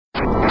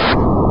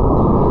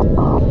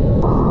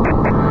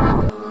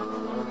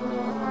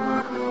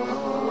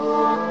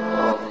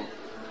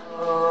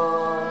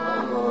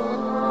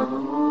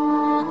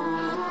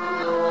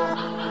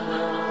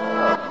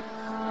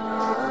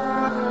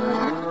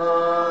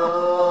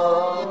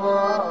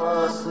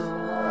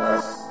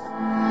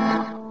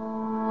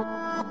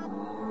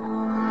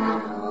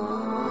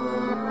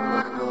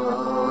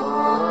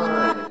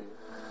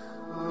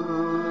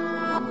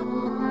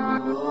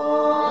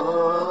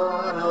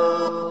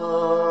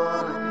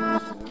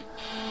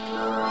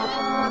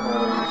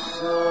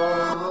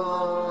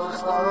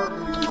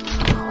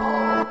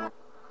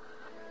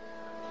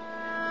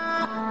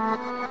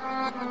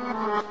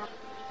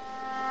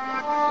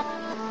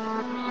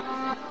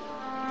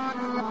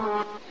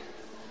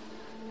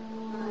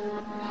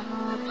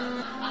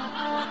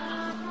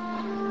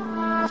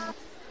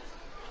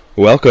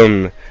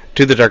Welcome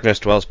to the Darkness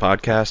Dwells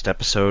podcast,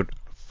 episode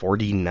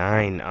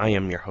 49. I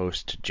am your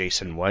host,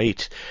 Jason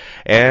White,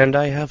 and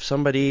I have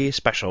somebody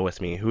special with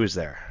me. Who is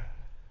there?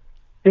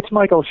 It's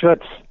Michael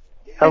Schutz.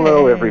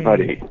 Hello,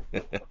 everybody.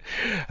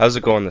 How's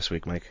it going this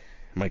week,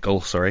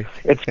 Michael, sorry.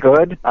 It's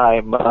good.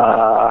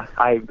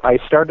 I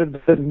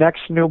started the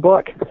next new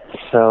book,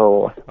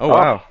 so... Oh,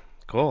 wow.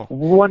 Cool.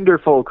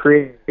 Wonderful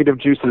creative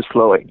juices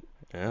flowing.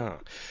 Yeah.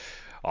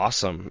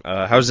 Awesome.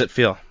 How does it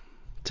feel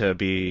to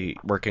be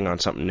working on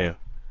something new?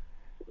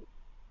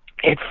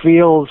 It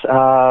feels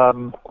a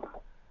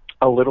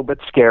little bit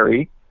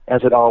scary,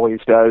 as it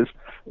always does,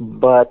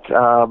 but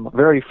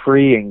very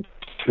freeing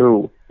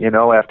too. You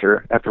know,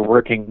 after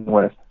working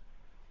with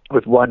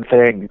one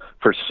thing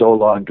for so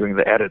long, doing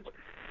the edits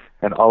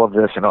and all of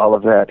this and all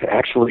of that, to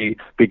actually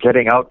be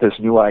getting out this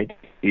new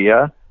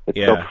idea. It's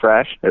so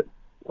fresh. It's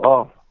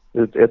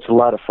a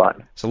lot of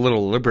fun. It's a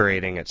little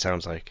liberating, it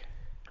sounds like.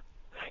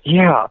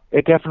 Yeah,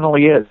 it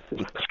definitely is.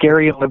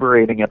 Scary and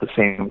liberating at the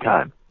same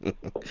time.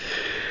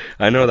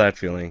 I know that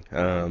feeling.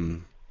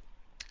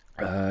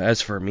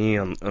 As for me,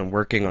 I'm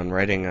working on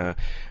writing.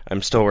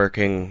 I'm still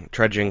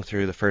trudging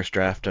through the first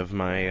draft of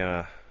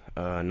my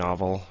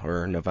novel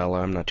or novella.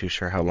 I'm not too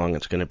sure how long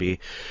it's going to be.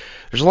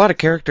 There's a lot of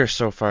characters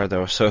so far,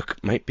 though, so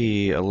it might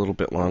be a little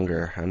bit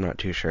longer. I'm not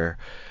too sure.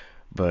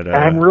 But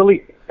I'm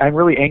really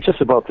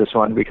anxious about this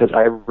one because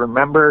I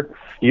remember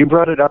you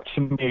brought it up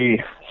to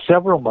me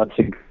several months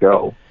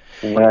ago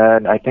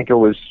when I think it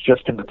was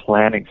just in the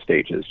planning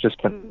stages,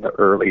 just in the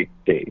early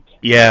days.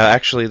 Yeah,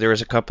 actually, there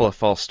was a couple of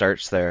false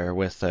starts there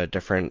with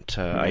different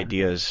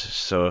ideas.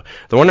 So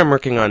the one I'm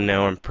working on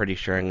now, I'm pretty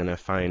sure I'm going to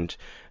find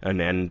an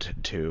end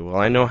to.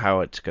 Well, I know how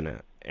it's going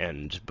to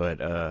end,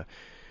 but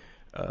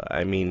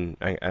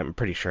I'm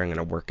pretty sure I'm going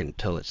to work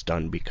until it's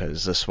done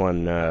because this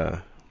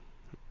one...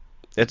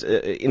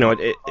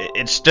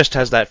 It just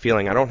has that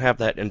feeling. I don't have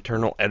that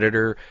internal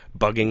editor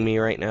bugging me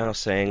right now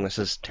saying this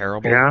is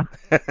terrible. Yeah.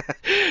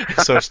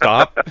 So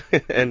stop,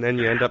 and then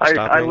you end up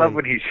stopping. I love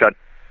when he shuts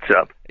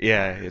up.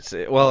 Yeah,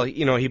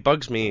 he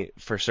bugs me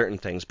for certain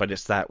things, but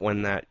it's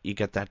when you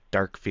get that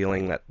dark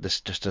feeling that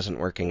this just isn't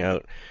working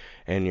out,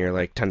 and you're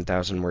like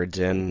 10,000 words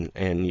in,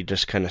 and you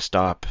just kind of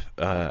stop.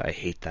 I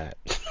hate that.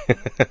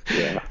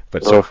 Yeah.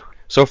 But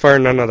so far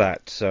none of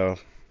that. So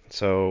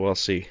we'll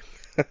see.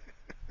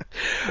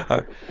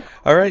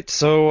 All right,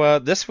 so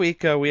this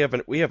week we have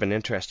an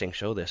interesting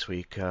show. This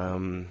week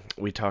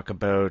we talk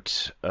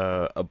about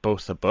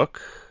both a book,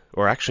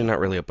 or actually not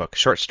really a book,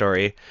 short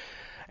story,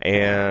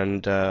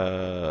 and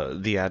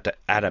the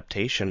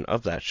adaptation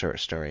of that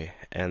short story,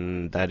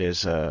 and that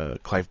is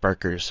Clive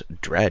Barker's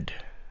Dread.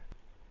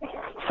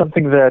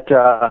 Something that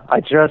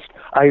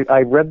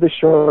I read the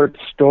short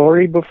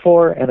story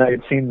before, and I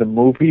had seen the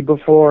movie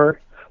before,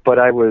 but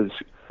I was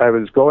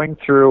going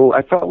through.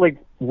 I felt like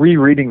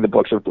rereading the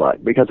Books of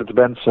Blood because it's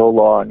been so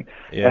long.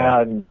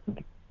 Yeah.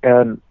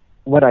 And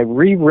when I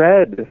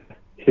reread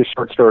his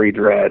short story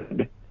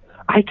Dread,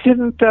 it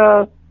didn't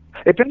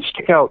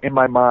stick out in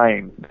my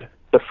mind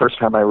the first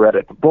time I read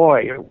it.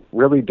 Boy, it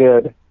really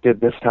did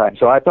this time.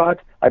 So I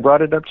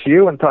brought it up to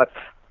you and thought,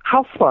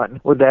 how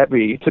fun would that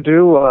be to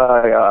do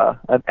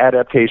an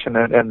adaptation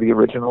and the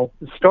original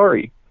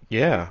story?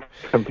 Yeah.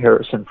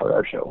 Comparison for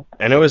our show.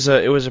 And it was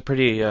a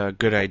pretty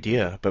good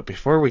idea. But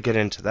before we get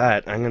into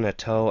that, I'm going to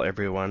tell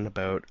everyone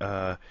about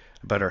our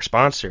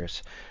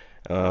sponsors.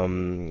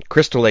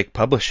 Crystal Lake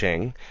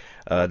Publishing.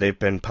 They've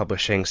been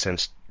publishing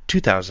since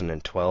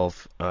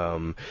 2012.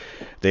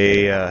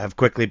 They have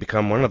quickly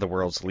become one of the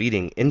world's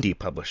leading indie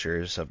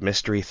publishers of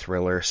mystery,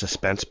 thriller,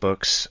 suspense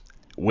books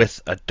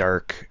with a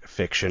dark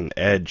fiction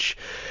edge.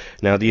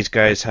 Now, these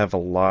guys have a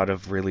lot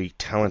of really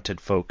talented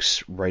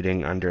folks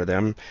writing under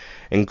them,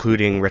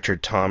 including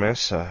Richard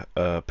Thomas,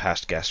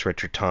 past guest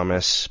Richard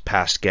Thomas,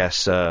 past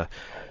guest, Patrick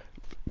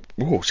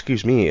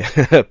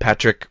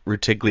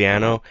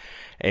Rutigliano,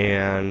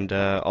 and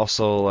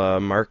also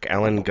Mark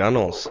Allen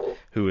Gunnels,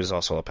 who is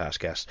also a past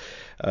guest.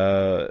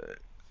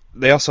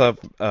 They also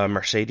have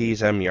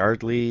Mercedes M.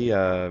 Yardley.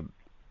 They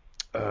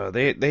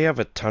have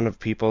a ton of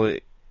people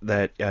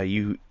that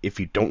if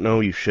you don't know,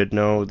 you should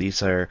know.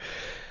 These are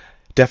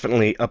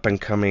definitely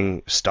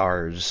up-and-coming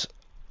stars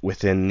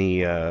within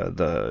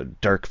the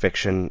dark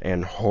fiction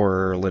and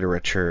horror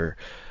literature,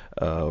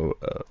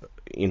 the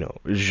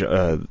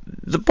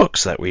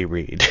books that we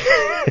read.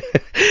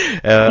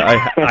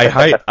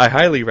 I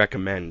highly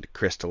recommend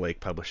Crystal Lake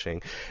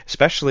Publishing,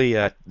 especially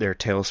their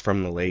Tales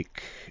from the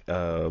Lake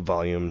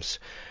volumes.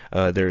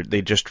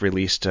 They just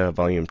released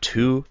volume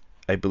 2,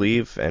 I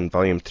believe, and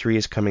volume 3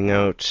 is coming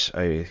out,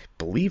 I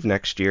believe,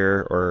 next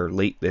year or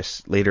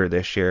later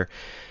this year,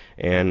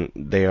 and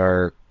they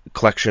are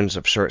collections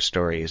of short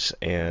stories,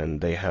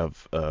 and they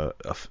have the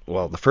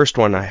first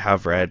one I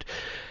have read,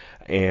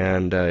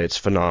 and it's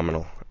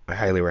phenomenal. I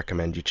highly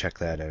recommend you check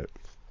that out.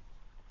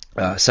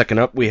 Second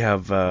up, we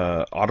have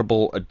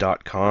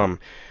audible.com.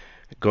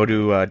 Go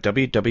to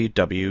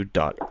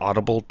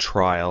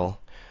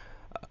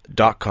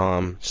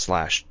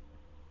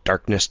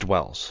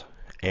www.audibletrial.com/darknessdwells.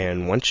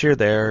 And once you're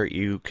there,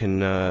 you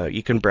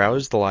can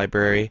browse the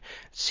library.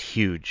 It's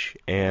huge,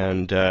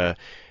 and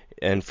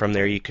from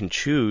there you can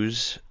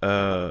choose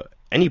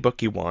any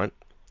book you want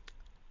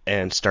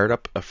and start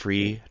up a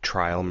free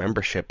trial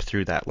membership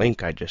through that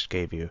link I just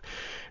gave you.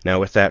 Now,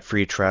 with that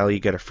free trial, you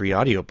get a free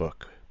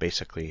audiobook,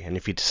 basically. And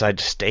if you decide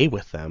to stay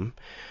with them,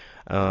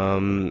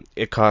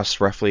 it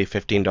costs roughly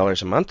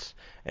 $15 a month.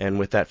 And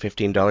with that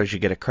 $15, you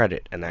get a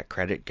credit, and that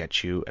credit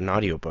gets you an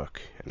audiobook.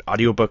 And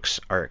audiobooks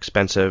are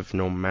expensive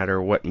no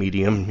matter what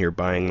medium you're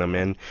buying them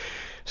in.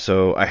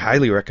 So I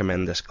highly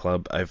recommend this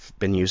club. I've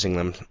been using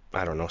them,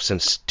 I don't know,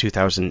 since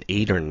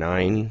 2008 or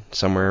 9,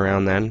 somewhere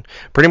around then.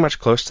 Pretty much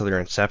close to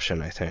their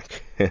inception, I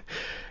think.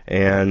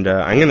 And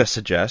I'm going to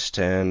suggest,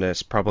 and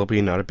it's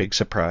probably not a big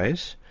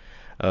surprise,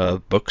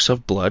 Books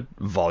of Blood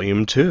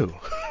Volume 2.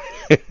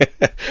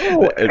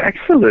 Oh,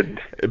 excellent.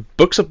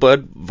 Books of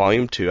Blood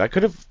Volume 2. I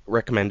could have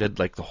recommended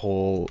like the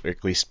whole,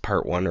 at least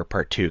part 1 or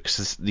part 2,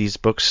 because these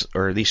books,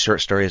 or these short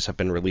stories, have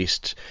been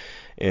released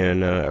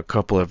in a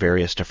couple of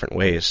various different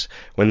ways.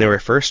 When they were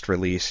first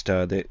released,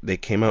 they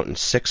came out in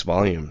 6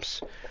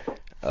 volumes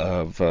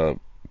of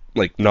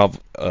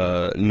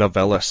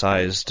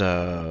novella-sized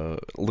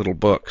little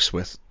books.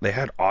 They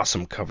had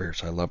awesome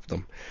covers. I loved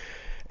them.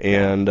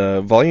 And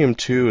Volume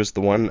 2 is the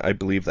one, I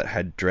believe, that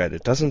had Dread.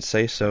 It doesn't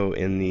say so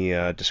in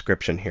the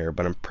description here,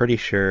 but I'm pretty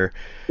sure...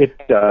 It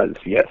does,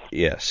 yes.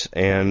 Yes,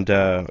 and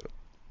the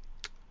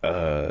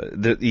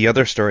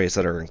other stories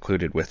that are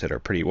included with it are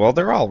pretty... Well,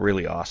 they're all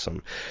really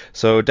awesome.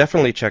 So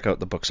definitely check out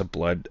the Books of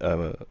Blood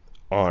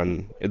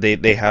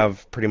They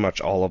have pretty much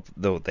all of...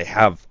 Though they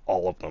have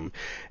all of them.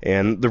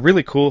 And the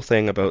really cool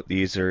thing about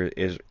these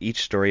is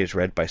each story is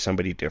read by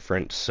somebody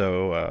different,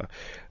 so...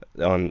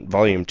 on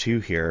Volume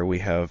 2 here, we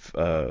have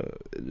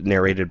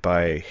narrated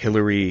by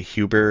Hilary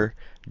Huber,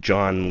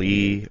 John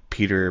Lee,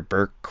 Peter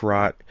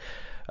Burkrot,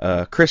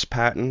 Chris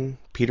Patton,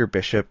 Peter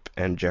Bishop,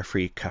 and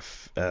Jeffrey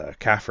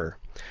Kaffer.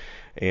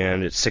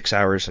 And it's 6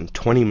 hours and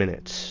 20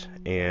 minutes,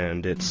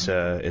 and it's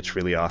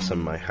really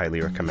awesome. I highly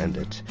recommend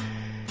it.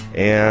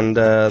 And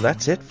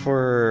that's it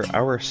for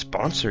our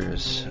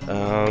sponsors.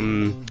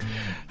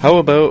 How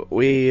about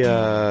we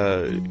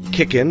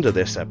kick into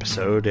this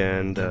episode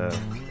and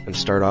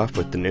start off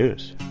with the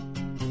news?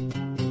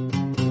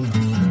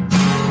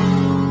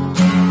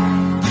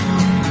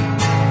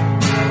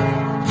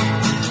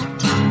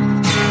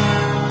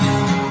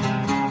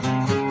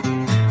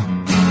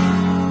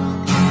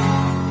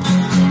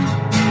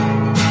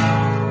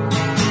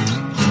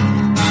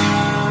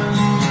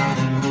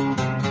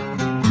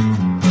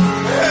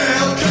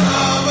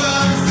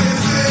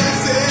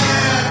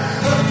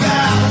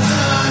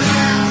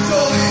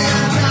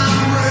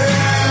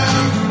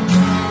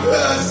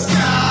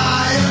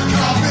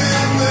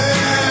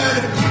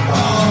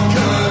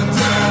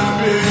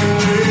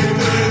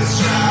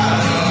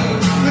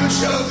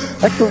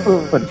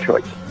 Excellent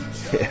choice.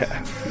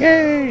 Yeah.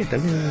 Yay, the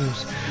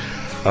news.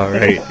 All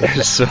right.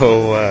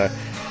 So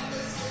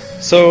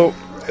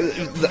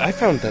I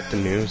found that the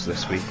news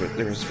this week,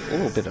 there was a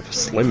little bit of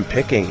slim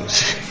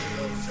pickings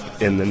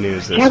in the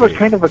news this week. Yeah, but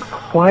kind of a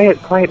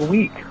quiet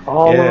week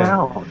all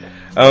around.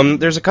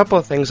 There's a couple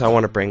of things I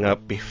want to bring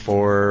up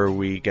before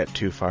we get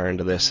too far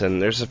into this,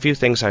 and there's a few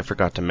things I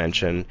forgot to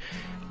mention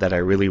that I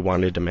really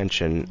wanted to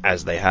mention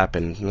as they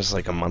happened. This is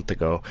like a month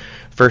ago.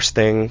 First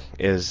thing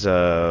is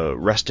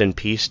rest in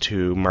peace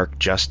to Mark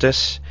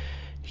Justice.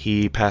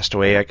 He passed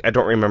away. I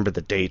don't remember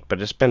the date,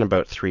 but it's been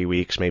about 3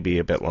 weeks, maybe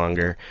a bit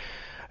longer.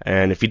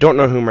 And if you don't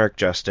know who Mark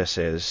Justice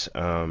is,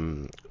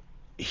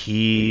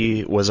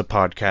 he was a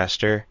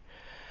podcaster,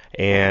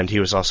 and he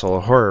was also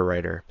a horror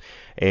writer.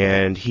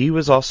 And he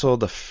was also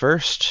the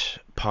first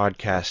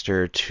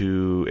podcaster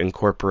to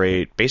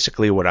incorporate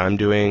basically what I'm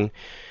doing,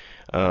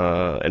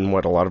 and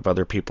what a lot of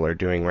other people are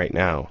doing right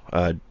now.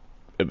 A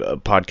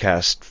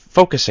podcast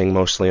focusing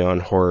mostly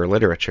on horror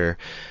literature.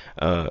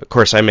 Of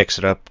course, I mix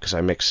it up because I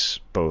mix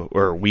both,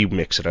 or we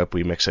mix it up.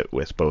 We mix it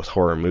with both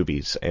horror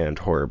movies and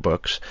horror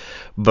books.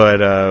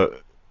 But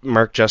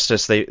Mark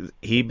Justice,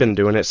 he'd been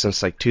doing it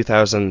since like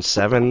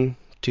 2007,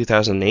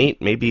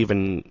 2008, maybe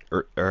even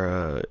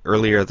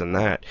earlier than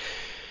that.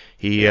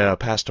 He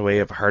passed away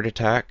of a heart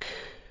attack.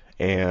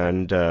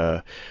 And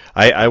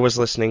I was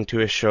listening to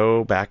his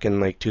show back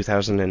in like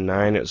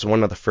 2009. It was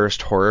one of the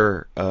first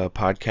horror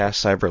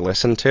podcasts I ever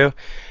listened to.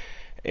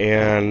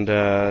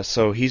 And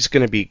so he's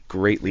going to be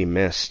greatly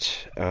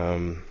missed.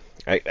 I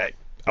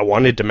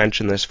wanted to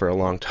mention this for a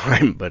long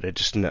time, but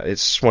it's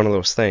just one of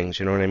those things,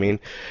 you know what I mean?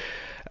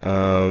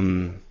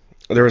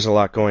 There was a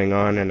lot going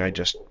on, and I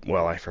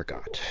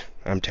forgot.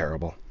 I'm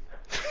terrible.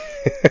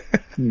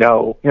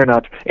 No, you're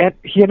not. And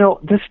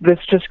this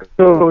just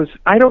goes.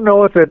 I don't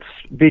know if it's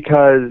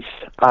because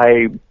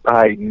I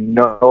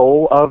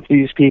know of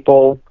these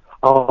people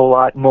a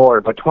lot more,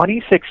 but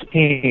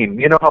 2016.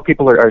 You know how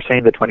people are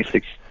saying that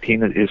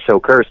 2016 is so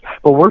cursed,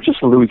 but we're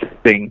just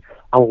losing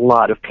a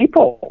lot of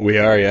people. We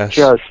are, yes.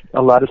 Just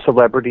a lot of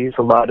celebrities,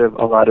 a lot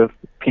of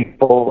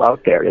people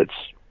out there. It's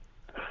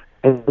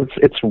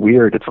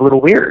weird. It's a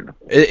little weird.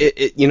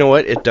 You know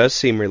what? It does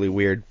seem really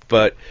weird,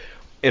 but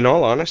in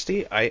all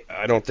honesty, I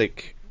don't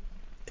think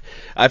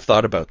I've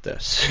thought about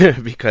this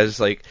because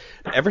like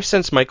ever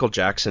since Michael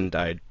Jackson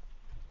died,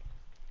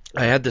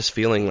 I had this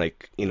feeling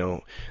like,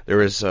 there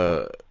was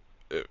to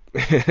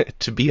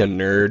be a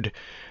nerd,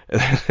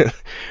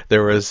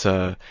 there was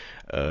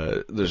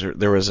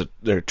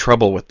there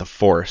trouble with the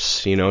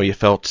Force. You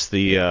felt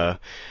the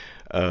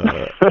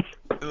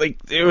like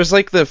it was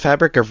like the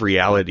fabric of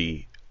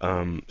reality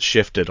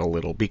shifted a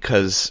little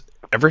because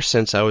ever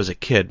since I was a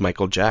kid,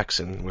 Michael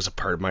Jackson was a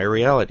part of my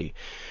reality,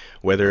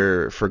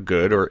 whether for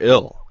good or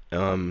ill.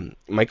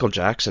 Michael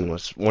Jackson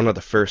was one of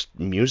the first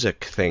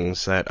music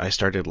things that I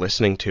started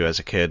listening to as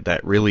a kid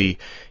that really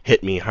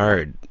hit me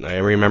hard. I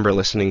remember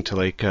listening to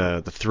like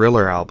the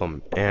Thriller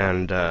album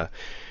and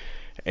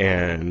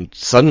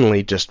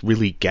suddenly just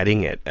really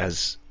getting it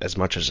as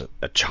much as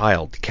a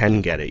child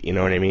can get it. You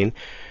know what I mean?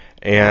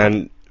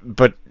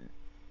 But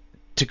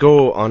to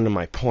go on to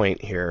my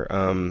point here,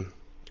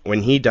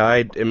 when he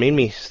died, it made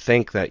me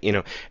think that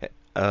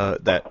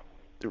that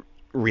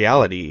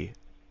reality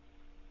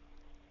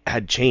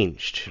had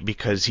changed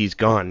because he's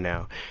gone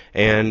now.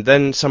 And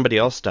then somebody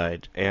else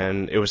died,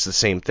 and it was the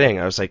same thing.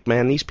 I was like,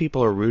 man, these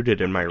people are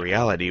rooted in my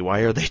reality.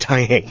 Why are they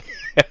dying?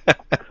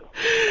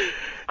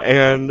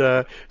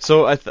 And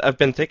so I've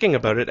been thinking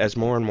about it as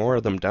more and more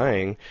of them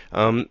dying.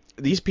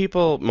 These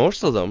people,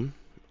 most of them,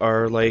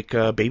 are like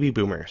baby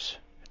boomers.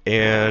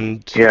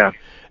 And Yeah.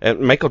 And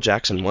Michael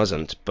Jackson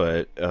wasn't,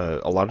 but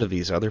a lot of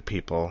these other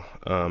people,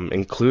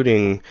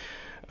 including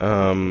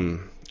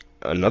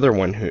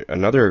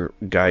another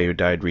guy who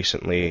died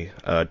recently,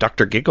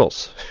 Dr.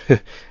 Giggles.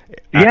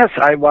 Yes,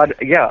 I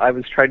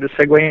was trying to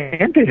segue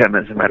into him,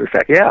 as a matter of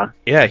fact. Yeah.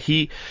 Yeah,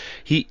 he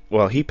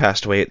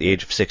passed away at the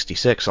age of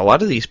 66. A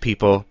lot of these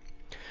people,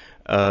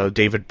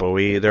 David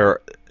Bowie,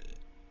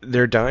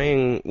 they're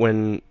dying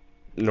when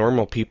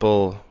normal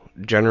people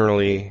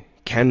generally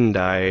can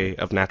die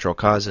of natural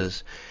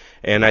causes.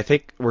 And I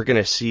think we're going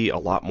to see a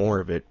lot more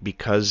of it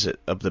because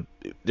of the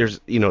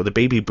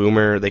baby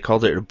boomer, they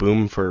called it a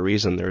boom for a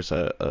reason. There's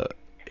a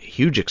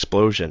huge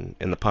explosion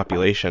in the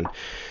population.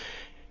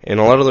 And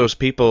a lot of those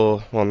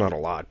people, well, not a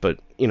lot, but,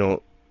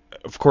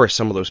 of course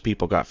some of those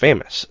people got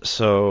famous.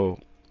 So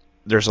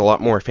there's a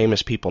lot more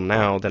famous people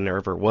now than there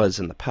ever was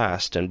in the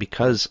past. And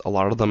because a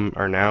lot of them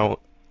are now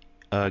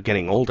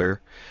getting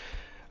older,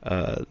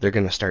 they're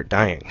going to start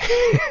dying.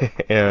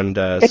 And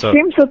it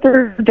seems that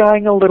they're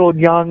dying a little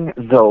young,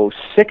 though.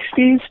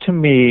 60s to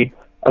me,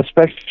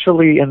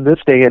 especially in this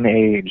day and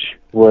age,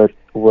 with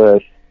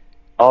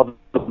all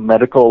the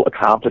medical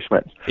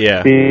accomplishments.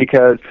 Yeah.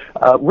 Because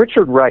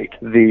Richard Wright,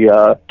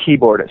 the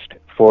keyboardist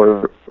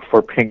for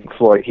Pink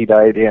Floyd, he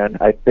died in,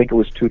 I think it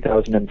was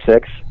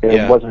 2006.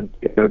 It wasn't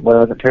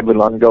terribly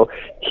long ago.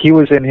 He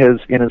was in his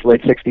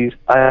late 60s,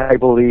 I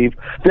believe.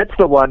 That's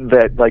the one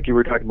that, like you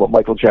were talking about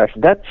Michael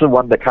Jackson, that's the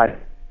one that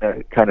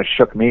kind of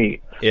shook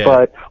me. Yeah.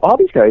 But all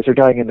these guys are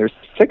dying in their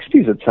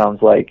 60s, it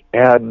sounds like,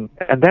 and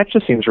that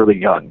just seems really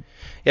young.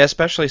 Yeah,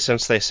 especially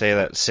since they say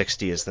that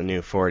 60 is the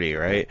new 40,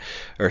 right?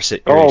 Or oh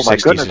 60s my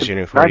goodness, is your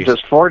new 40. not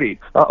just 40.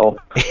 Uh-oh.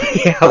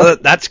 Yeah,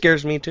 that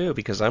scares me too,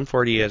 because I'm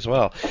 40 as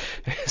well.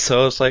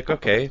 So it's like,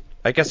 okay,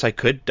 I guess I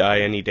could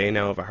die any day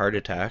now of a heart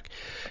attack.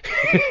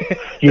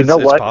 You know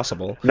what? It's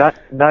possible. Not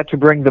to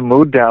bring the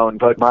mood down,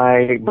 but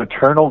my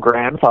maternal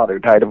grandfather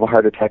died of a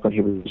heart attack when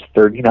he was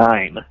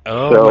 39.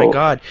 Oh, so my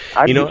God.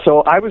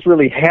 So I was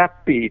really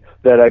happy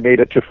that I made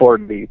it to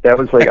 40. That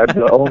was like, I'm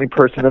the only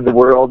person in the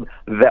world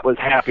that was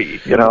happy,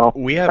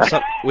 We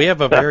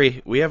have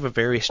a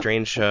very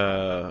strange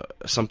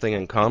something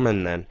in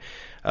common then.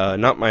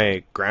 Not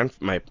my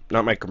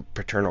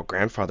paternal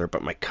grandfather,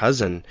 but my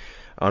cousin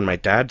on my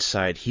dad's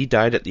side, he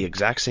died at the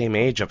exact same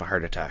age of a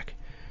heart attack.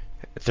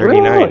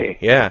 39. Really?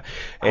 Yeah.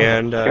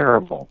 And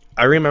terrible.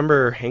 I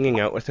remember hanging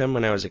out with him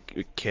when I was a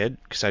kid,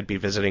 because I'd be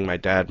visiting my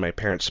dad. My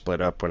parents split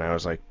up when I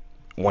was like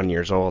 1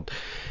 year old.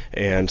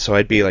 And so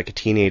I'd be like a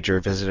teenager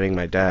visiting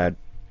my dad.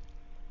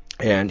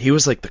 And he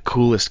was like the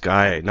coolest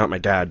guy, not my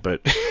dad,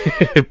 but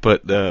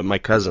my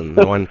cousin,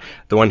 the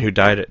one who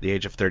died at the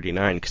age of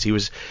 39, because he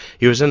was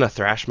in a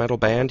thrash metal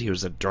band. He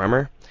was a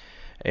drummer,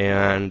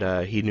 and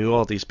he knew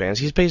all these bands.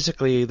 He's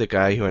basically the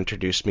guy who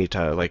introduced me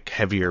to like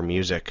heavier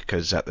music,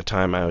 because at the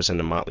time I was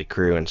into Motley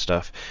Crue and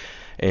stuff,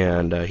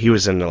 and he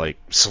was into like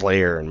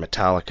Slayer and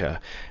Metallica,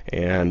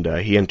 and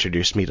he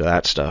introduced me to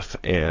that stuff,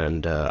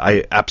 and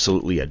I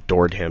absolutely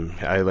adored him.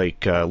 I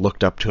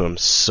looked up to him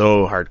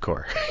so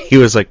hardcore. He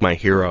was like my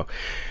hero.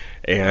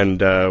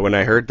 And when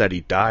I heard that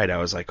he died, I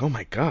was like, oh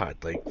my God,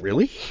 like,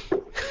 really?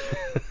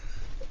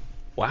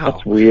 Wow.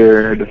 That's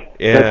weird.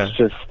 Yeah. That's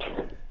just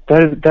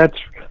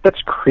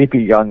that's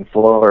creepy young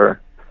for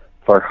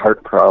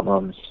heart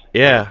problems.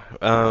 Yeah.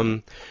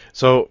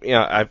 So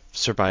I've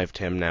survived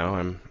him now.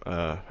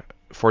 I'm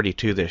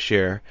 42 this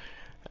year,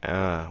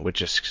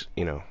 which is,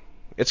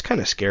 it's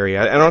kind of scary.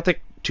 I don't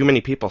think too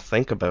many people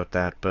think about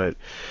that, but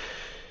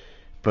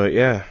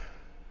yeah,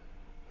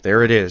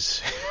 there it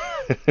is.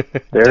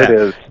 There it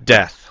is.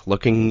 Death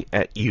looking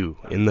at you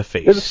in the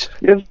face.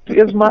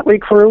 Is Motley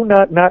Crue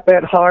not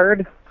that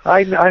hard?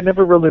 I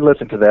never really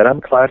listened to that. I'm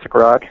a classic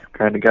rock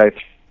kind of guy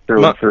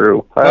through and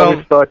through. I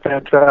always thought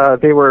that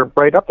they were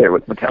right up there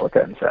with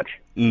Metallica and such.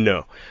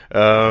 No.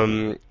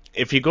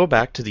 If you go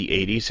back to the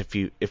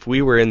 80s, if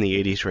we were in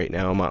the 80s right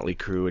now, Motley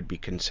Crue would be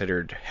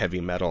considered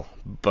heavy metal,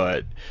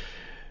 but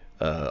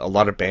a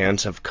lot of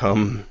bands have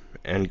come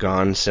and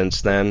gone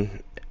since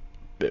then,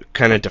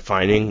 kind of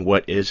defining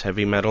what is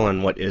heavy metal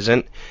and what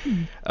isn't.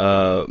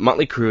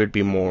 Motley Crue would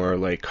be more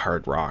like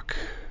hard rock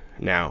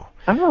now.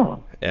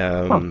 Oh.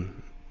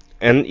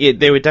 And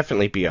they would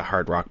definitely be a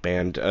hard rock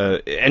band.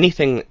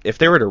 Anything, if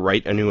they were to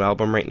write a new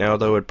album right now,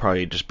 though, it would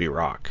probably just be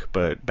rock.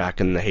 But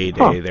back in the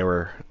heyday, they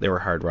were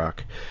hard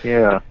rock.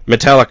 Yeah.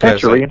 Metallica.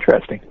 That's really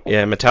interesting.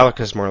 Yeah,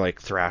 Metallica's more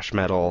like thrash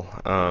metal.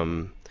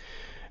 And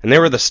they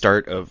were the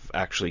start of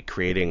actually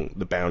creating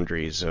the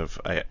boundaries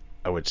of, I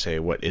would say,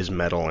 what is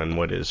metal and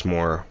what is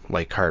more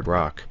like hard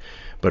rock.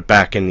 But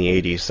back in the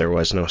 80s, there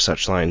was no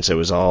such lines. It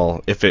was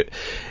all,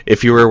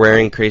 if you were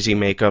wearing crazy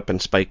makeup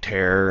and spiked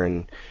hair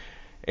and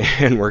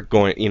we're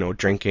going,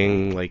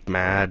 drinking like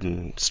mad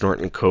and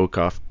snorting coke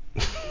off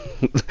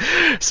the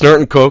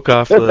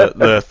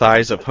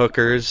thighs of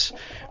hookers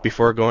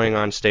before going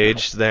on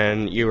stage,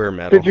 then you were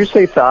metal. Did you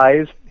say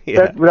thighs?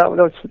 Yeah.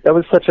 That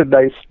was such a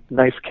nice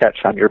catch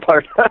on your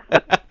part.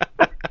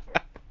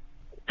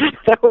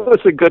 That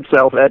was a good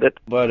self-edit.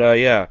 But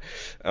yeah.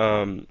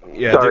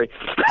 Sorry.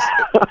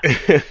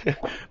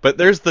 But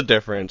there's the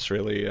difference,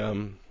 really.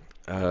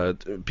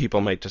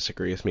 People might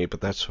disagree with me,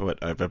 but that's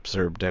what I've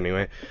observed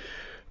anyway.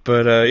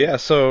 But yeah,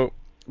 so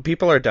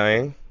people are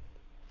dying,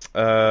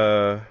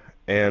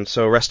 and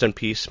so rest in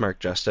peace, Mark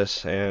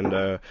Justice,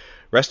 and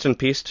rest in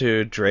peace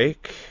to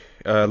Drake,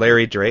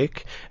 Larry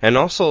Drake, and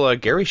also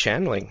Gary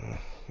Shandling.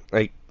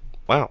 Like,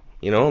 wow,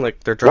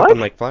 like they're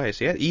dropping like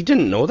flies. Yeah, you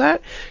didn't know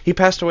that? He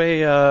passed away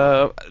 2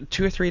 or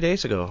 3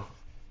 days ago.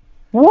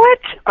 What?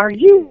 Are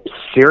you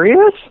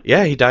serious?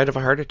 Yeah, he died of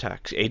a heart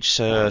attack, age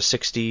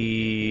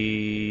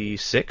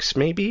 66,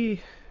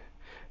 maybe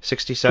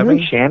 67.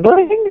 Gary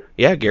Shandling?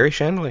 Yeah, Gary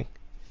Shandling.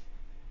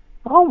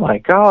 Oh my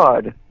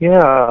God!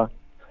 Yeah.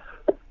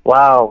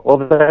 Wow. Well,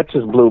 that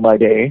just blew my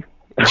day.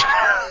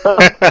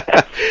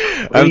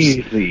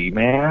 Easy,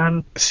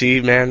 man.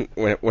 See, man,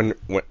 when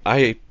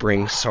I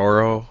bring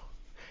sorrow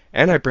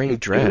and I bring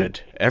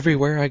dread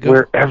everywhere I go.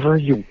 Wherever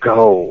you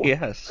go.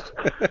 Yes.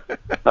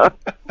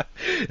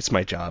 It's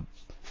my job.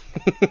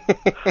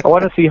 I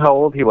want to see how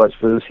old he was.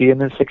 Was he in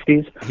his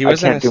 60s? He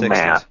was in his 60s.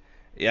 Math.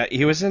 Yeah,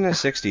 he was in his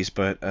 60s,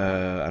 but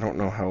I don't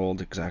know how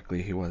old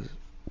exactly he was.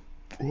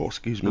 Oh,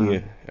 excuse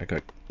me. I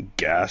got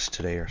gas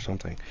today or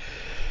something.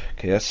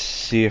 Okay, let's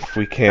see if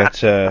we can't...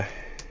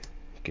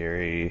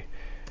 Gary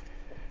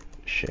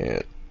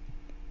Shandling.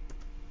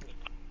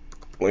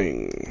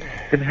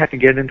 Gonna have to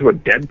get into a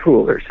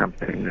Deadpool or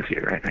something this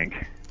year, I think.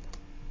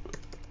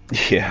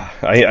 Yeah,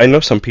 I know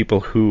some people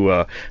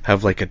who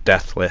have like a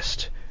death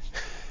list.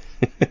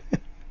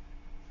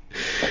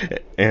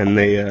 And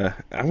they,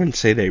 I wouldn't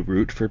say they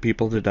root for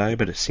people to die,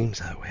 but it seems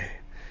that way.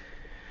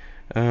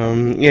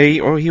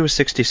 Yeah, he was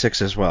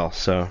 66 as well,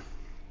 so.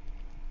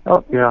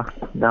 Oh, yeah,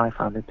 now I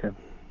found it too.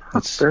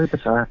 It's very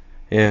bizarre.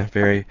 Yeah,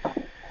 very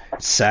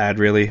sad,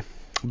 really.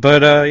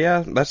 But,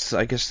 yeah,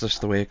 I guess that's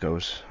the way it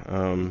goes.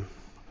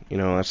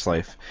 That's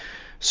life.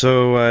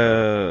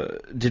 So,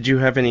 did you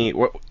have any,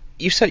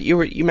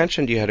 you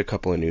mentioned you had a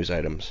couple of news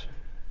items.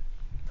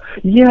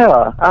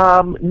 Yeah,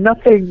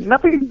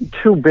 nothing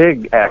too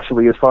big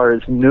actually as far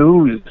as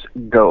news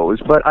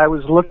goes, but I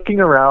was looking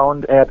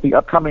around at the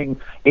upcoming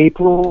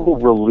April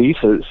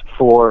releases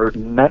for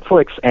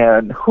Netflix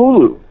and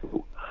Hulu.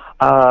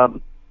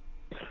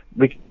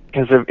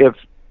 Because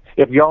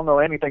if y'all know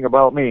anything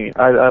about me,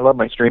 I love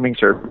my streaming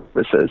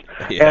services.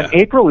 Yeah. And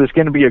April is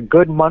going to be a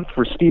good month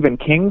for Stephen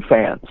King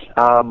fans.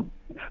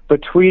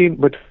 Between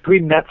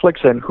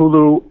Netflix and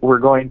Hulu, we're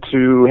going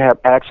to have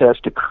access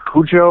to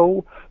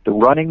Cujo, The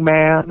Running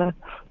Man,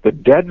 The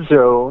Dead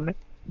Zone,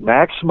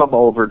 Maximum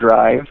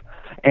Overdrive,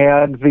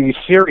 and the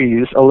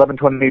series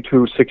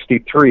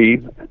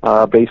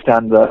 11/22/63, based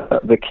on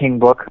the King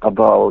book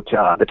about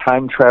the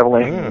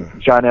time-traveling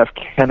John F.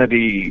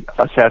 Kennedy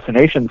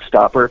assassination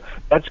stopper.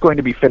 That's going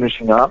to be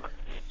finishing up.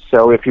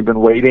 So if you've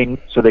been waiting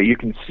so that you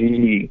can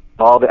see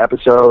all the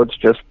episodes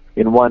just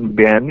in one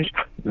binge,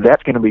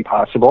 that's going to be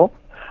possible.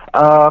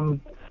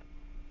 And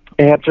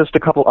just a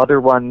couple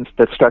other ones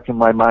that stuck in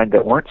my mind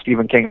that weren't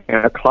Stephen King.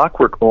 A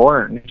Clockwork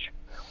Orange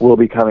will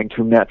be coming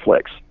to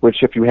Netflix,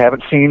 which if you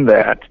haven't seen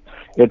that,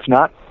 it's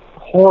not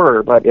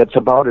horror, but it's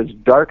about as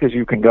dark as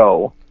you can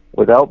go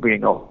without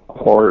being a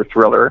horror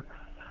thriller.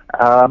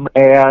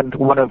 And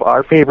one of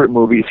our favorite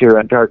movies here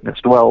on Darkness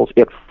Dwells,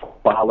 It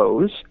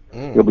Follows.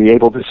 You'll be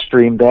able to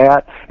stream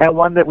that. And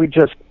one that we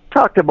just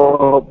talked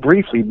about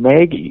briefly,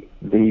 Maggie,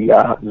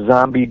 the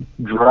zombie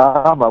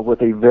drama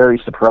with a very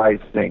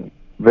surprising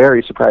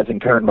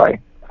turn by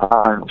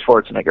Arnold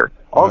Schwarzenegger.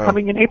 All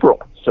coming in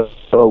April.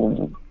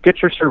 So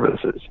get your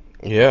services.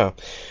 Yeah.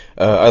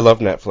 I love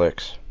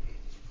Netflix.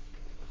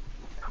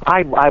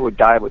 I would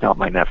die without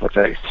my Netflix.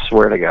 I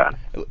swear to God.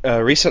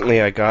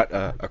 Recently, I got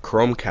a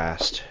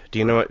Chromecast. Do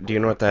you know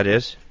what that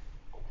is?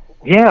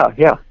 Yeah,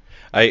 yeah.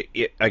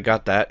 I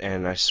got that,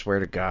 and I swear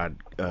to God,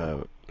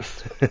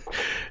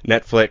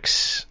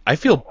 Netflix. I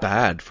feel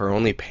bad for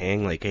only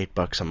paying like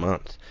 $8 a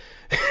month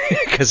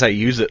because I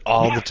use it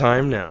all the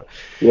time now.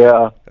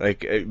 Yeah.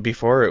 Like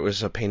before, it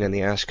was a pain in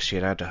the ass because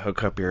you had to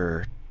hook up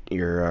your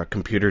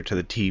computer to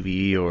the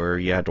TV, or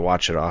you had to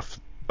watch it off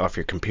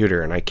your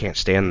computer, and I can't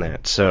stand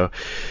that. So.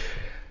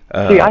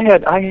 See, I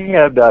had.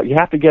 You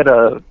have to get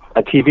a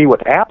TV with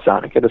apps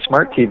on it. Get a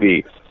smart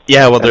TV.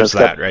 Yeah, well, there's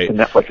that, right?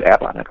 The Netflix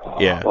app on it. Oh,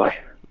 yeah. Boy.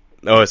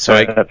 Oh, so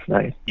that's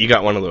nice. You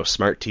got one of those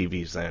smart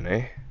TVs then,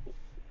 eh?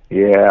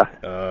 Yeah.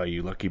 Oh,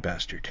 you lucky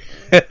bastard.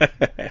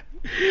 I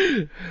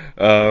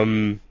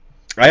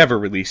have a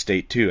release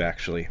date too,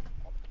 actually,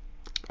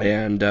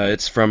 and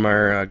it's from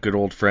our good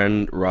old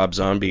friend Rob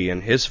Zombie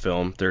and his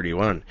film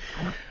 31.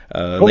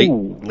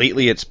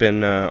 Lately, it's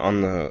been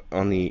on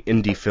the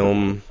indie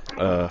film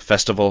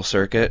festival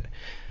circuit.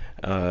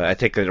 I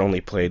think it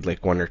only played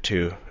like one or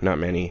two, not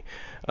many.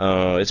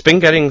 It's been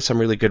getting some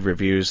really good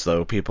reviews,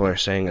 though. People are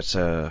saying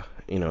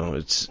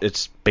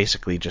it's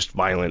basically just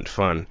violent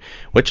fun,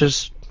 which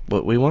is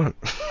what we want.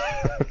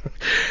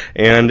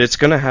 And it's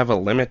going to have a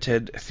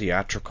limited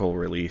theatrical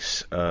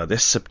release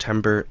this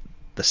September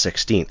the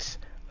 16th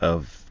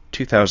of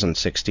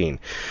 2016.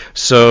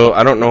 So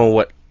I don't know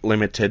what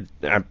limited.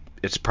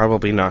 It's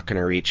probably not going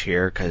to reach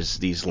here because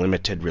these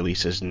limited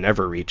releases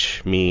never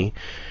reach me.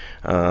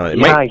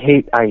 I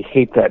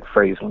hate that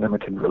phrase,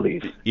 limited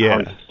release. Yeah,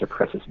 it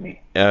depresses me.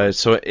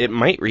 So it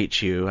might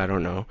reach you. I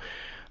don't know.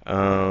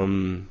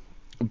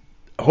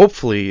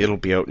 Hopefully, it'll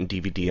be out in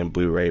DVD and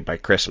Blu-ray by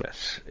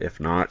Christmas. If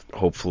not,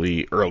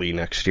 hopefully early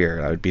next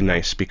year. That would be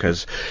nice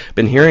because I've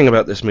been hearing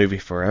about this movie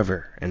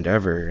forever and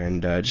ever,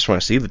 and I just want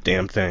to see the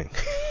damn thing.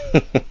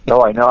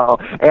 Oh, I know.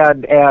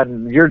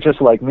 And you're just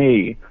like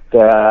me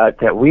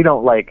that we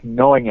don't like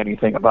knowing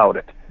anything about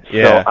it.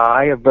 Yeah. So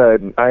I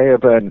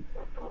have been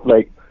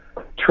like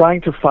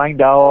trying to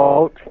find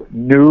out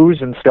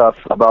news and stuff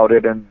about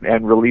it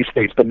and release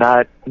dates, but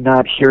not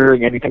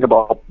hearing anything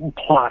about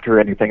plot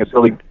or anything. It's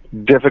really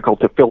difficult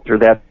to filter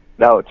that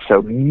out, so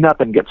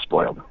nothing gets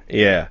spoiled.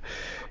 Yeah,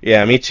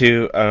 me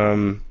too.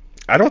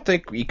 I don't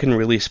think you can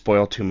really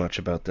spoil too much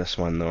about this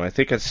one, though. I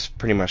think it's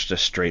pretty much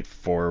just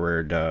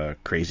straightforward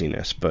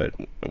craziness, but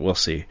we'll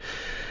see.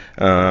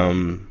 I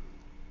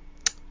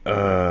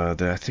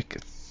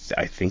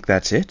think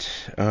that's it.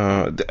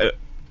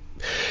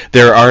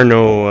 There are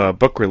no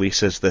book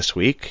releases this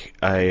week.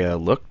 I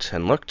looked,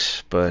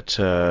 but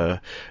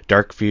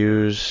Dark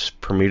Views,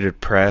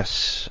 Permuted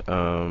Press,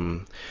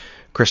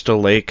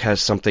 Crystal Lake has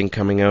something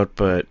coming out,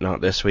 but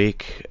not this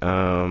week.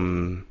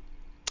 There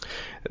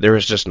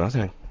was just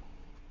nothing.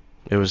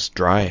 It was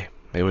dry.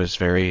 It was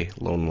very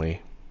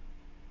lonely.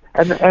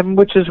 And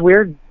which is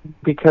weird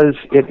because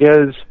it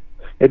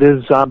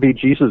is Zombie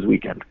Jesus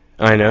weekend.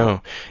 I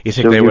know. You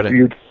think they would?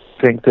 You'd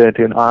think that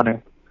in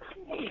honor.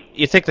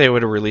 You think they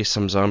would have released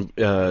some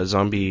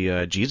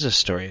zombie Jesus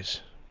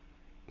stories?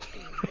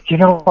 You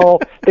know,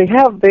 they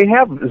have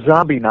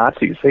zombie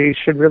Nazis. They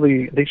should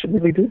really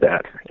do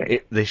that.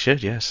 They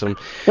should, yes.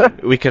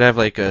 We could have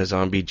like a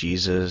zombie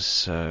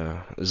Jesus,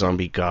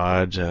 zombie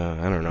God.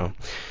 I don't know.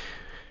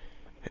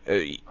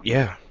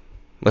 Yeah,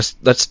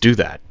 let's do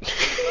that.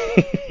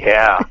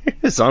 Yeah,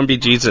 zombie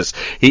Jesus.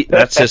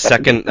 That's his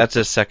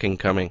second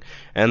coming.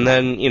 And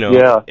then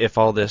if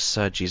all this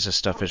Jesus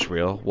stuff is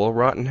real, we'll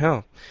rot in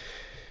hell.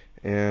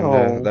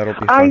 And that'll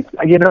be fun.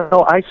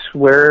 I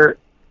swear,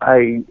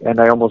 I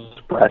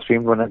almost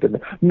blasphemed when I did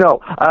that.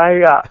 No,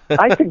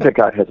 I think that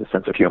God has a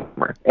sense of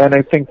humor, and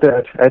I think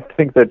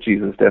that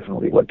Jesus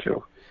definitely would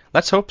too.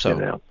 Let's hope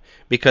so.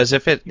 Because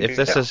if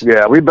this is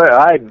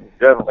I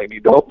definitely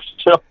need to hope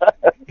so.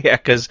 Yeah,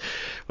 because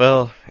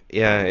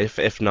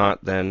if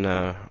not,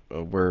 then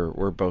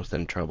we're both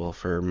in trouble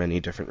for many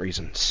different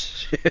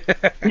reasons.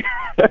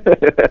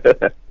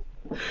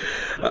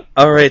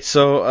 All right,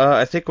 so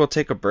I think we'll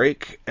take a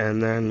break,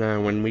 and then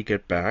when we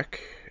get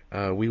back,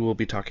 we will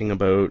be talking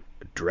about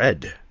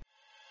Dread.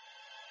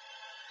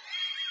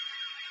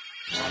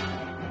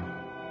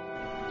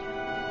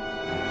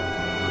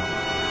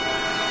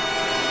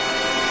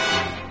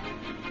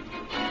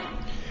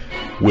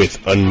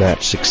 With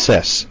unmatched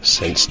success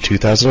since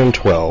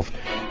 2012,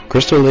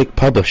 Crystal Lake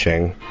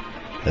Publishing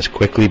has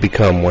quickly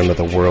become one of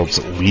the world's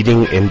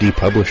leading indie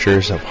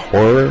publishers of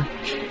horror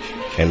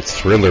and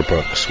thriller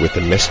books with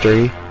a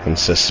mystery and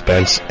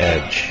suspense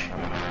edge.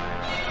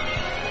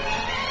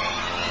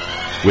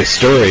 With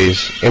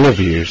stories,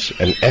 interviews,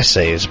 and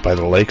essays by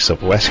the likes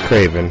of Wes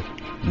Craven,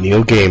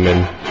 Neil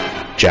Gaiman,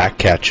 Jack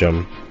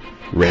Ketchum,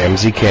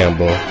 Ramsey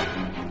Campbell,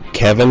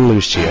 Kevin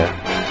Lucia,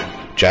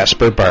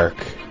 Jasper Bark,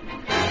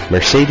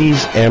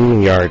 Mercedes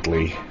M.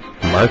 Yardley,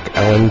 Mark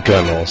Allen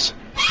Gunnels,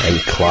 and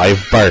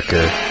Clive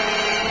Barker,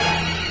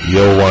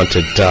 you'll want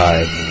to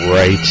dive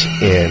right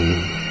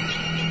in.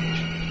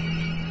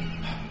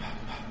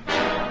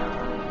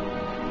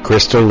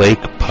 Crystal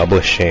Lake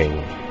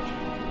Publishing.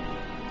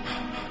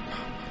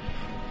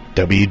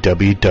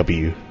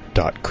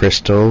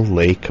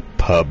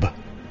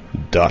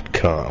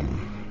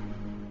 www.crystallakepub.com.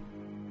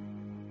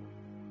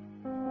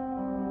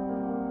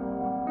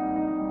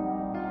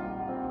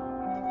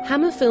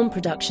 Hammer Film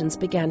Productions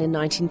began in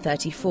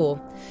 1934,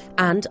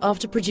 and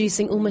after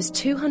producing almost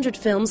 200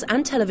 films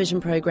and television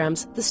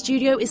programmes, the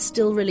studio is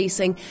still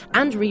releasing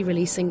and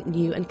re-releasing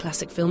new and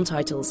classic film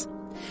titles.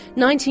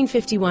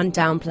 1951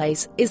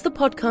 Downplace is the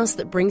podcast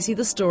that brings you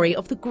the story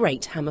of the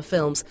great Hammer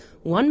films,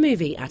 one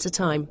movie at a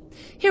time.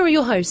 Here are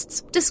your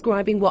hosts,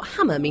 describing what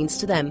Hammer means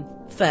to them.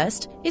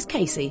 First is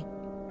Casey.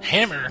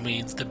 Hammer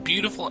means the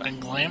beautiful and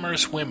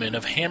glamorous women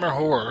of Hammer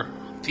horror,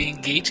 the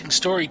engaging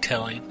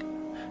storytelling,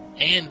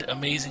 and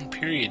amazing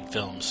period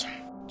films.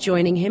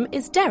 Joining him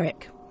is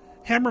Derek.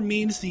 Hammer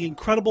means the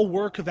incredible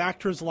work of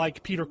actors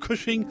like Peter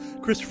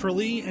Cushing, Christopher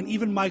Lee, and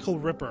even Michael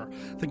Ripper.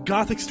 The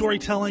gothic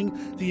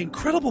storytelling, the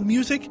incredible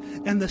music,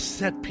 and the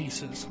set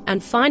pieces.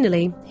 And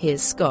finally,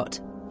 here's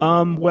Scott.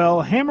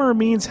 Well, hammer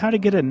means how to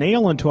get a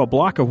nail into a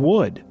block of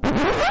wood.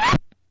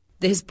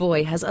 This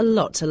boy has a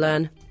lot to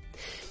learn.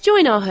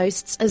 Join our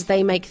hosts as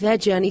they make their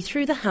journey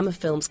through the Hammer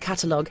Films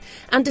catalogue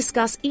and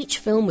discuss each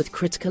film with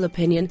critical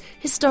opinion,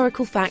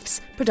 historical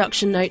facts,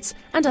 production notes,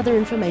 and other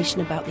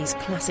information about these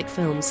classic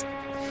films.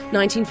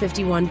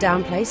 1951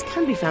 Downplace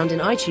can be found in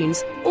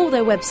iTunes or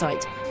their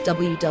website,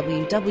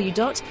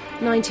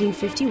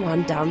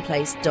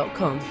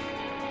 www.1951downplace.com.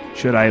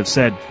 Should I have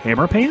said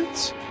hammer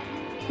pants?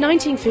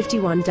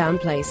 1951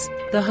 Downplace,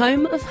 the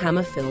home of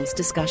Hammer Films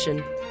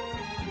discussion.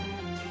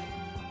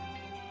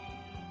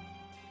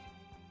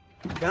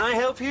 Can I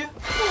help you?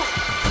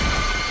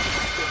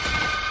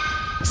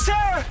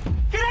 Sir!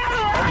 Get out of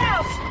the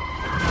house!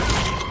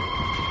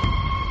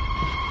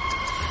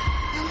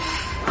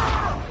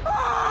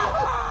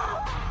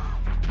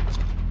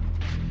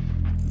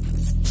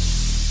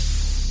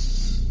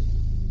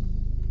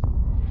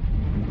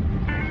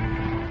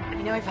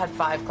 You know, we've had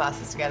 5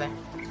 classes together,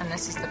 and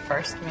this is the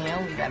first meal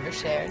we've ever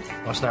shared.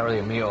 Well, it's not really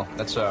a meal.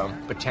 That's a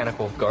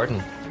botanical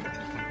garden.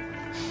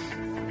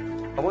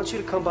 I want you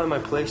to come by my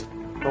place.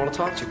 I want to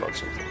talk to you about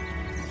something.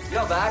 You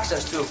have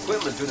access to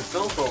equipment through the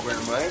film program,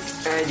 right?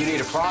 And you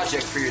need a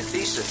project for your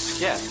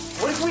thesis. Yeah.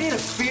 What if we need a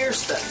fear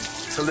study?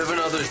 To live in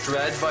others'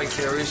 dread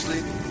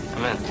vicariously?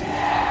 I'm in.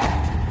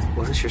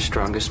 What is your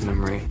strongest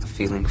memory of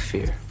feeling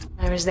fear?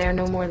 I was there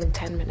no more than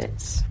 10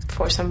 minutes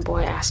before some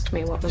boy asked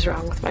me what was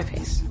wrong with my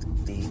face.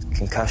 The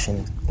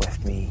concussion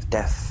left me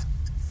deaf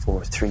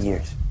for 3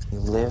 years. You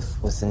live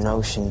with the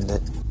notion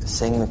that the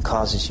thing that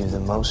causes you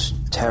the most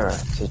terror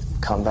could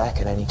come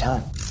back at any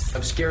time.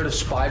 I'm scared of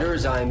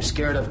spiders. I'm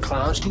scared of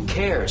clowns. Who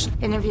cares?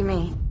 Interview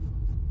me.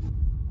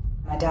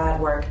 My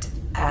dad worked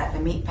at a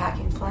meat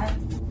packing plant.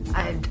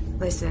 I'd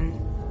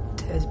listen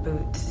to his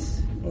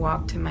boots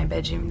walk to my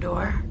bedroom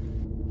door.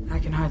 I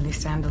can hardly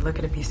stand to look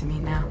at a piece of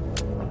meat now.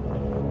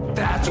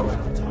 That's what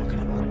I'm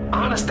talking about.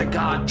 Honest to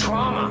God,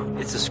 trauma.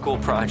 It's a school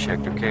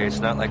project, okay? It's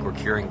not like we're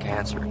curing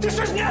cancer. This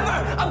was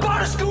never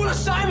about a school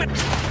assignment.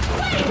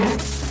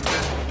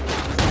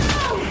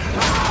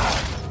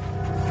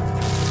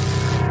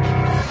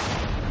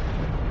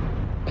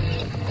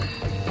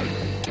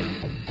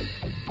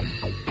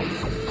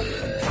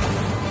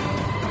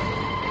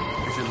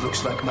 If it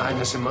looks like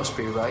madness, it must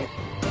be, right?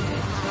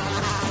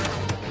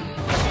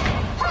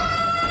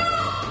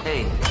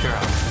 Hey, Carol.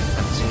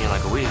 Haven't seen you in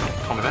like a week.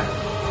 Call me back.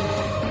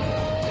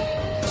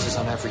 This is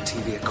on every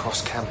TV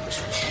across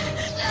campus.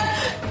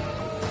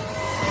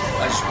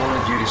 I just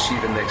wanted you to see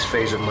the next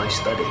phase of my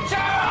study.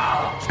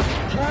 Carol!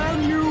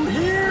 Can you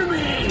hear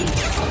me?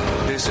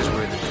 This is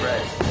where the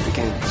thread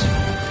begins.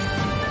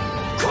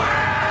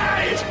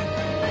 Quiet!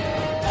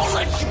 I'll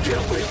let you get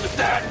away with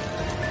that.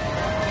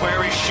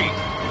 Where is she?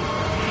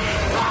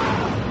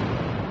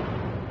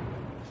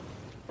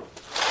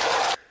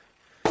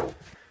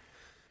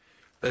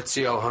 Let's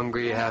see how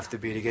hungry you have to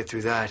be to get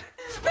through that.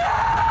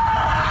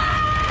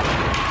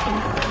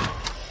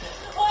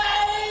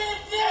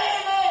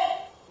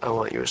 I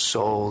want your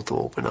soul to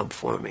open up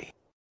for me.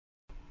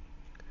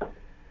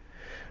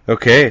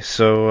 Okay,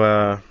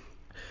 so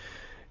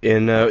do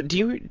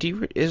you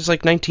is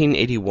like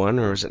 1981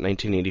 or was it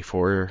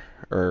 1984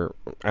 or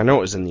I know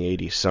it was in the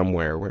 80s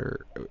somewhere where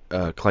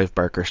Clive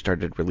Barker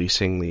started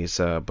releasing these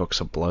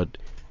books of blood.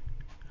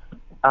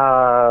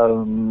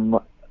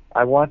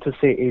 I want to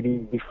say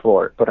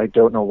 84, but I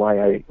don't know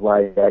why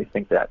I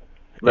think that.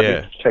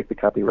 Let me check the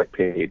copyright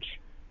page.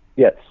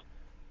 Yes.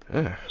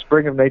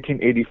 Spring of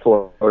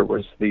 1984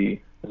 was the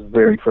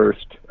very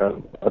first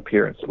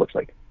appearance, it looks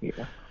like.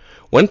 Yeah.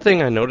 One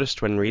thing I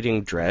noticed when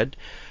reading Dread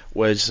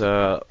was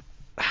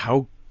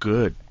how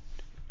good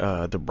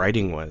the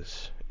writing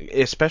was.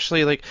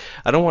 Especially, like,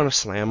 I don't want to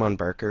slam on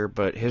Barker,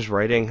 but his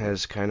writing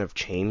has kind of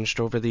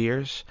changed over the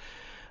years.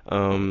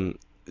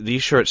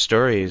 These short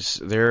stories,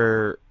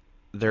 they're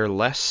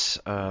less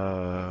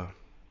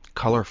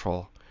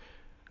colorful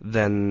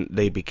than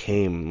they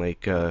became.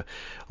 Like a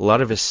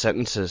lot of his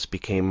sentences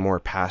became more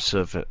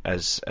passive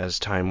as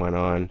time went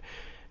on,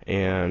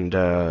 and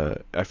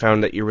I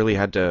found that you really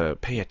had to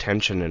pay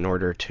attention in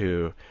order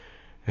to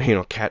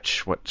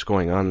catch what's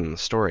going on in the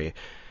story.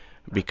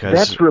 Because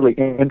that's really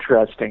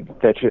interesting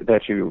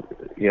that you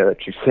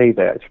say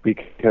that,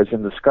 because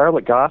in the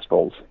Scarlet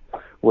Gospels,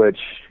 which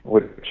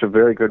a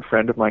very good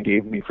friend of mine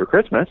gave me for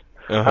Christmas,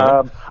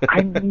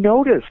 I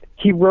noticed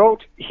he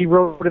wrote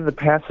in the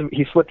passive.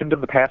 He slipped into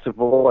the passive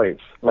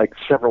voice like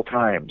several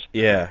times.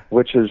 Yeah,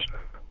 which is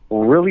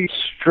really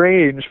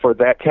strange for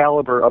that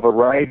caliber of a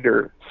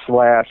writer /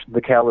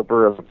 the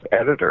caliber of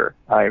editor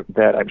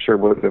that I'm sure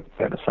would have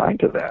been assigned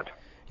to that.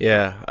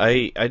 Yeah,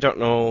 I don't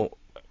know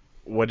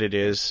what it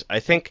is. I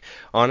think,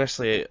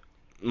 honestly,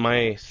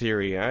 my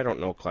theory, I don't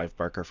know Clive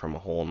Barker from a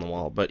hole in the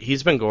wall, but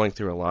he's been going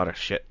through a lot of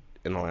shit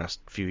in the last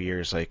few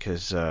years. Like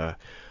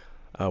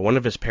one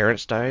of his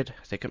parents died.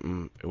 I think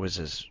it was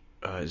his.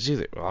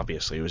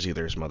 Obviously, it was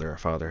either his mother or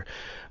father.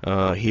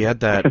 He had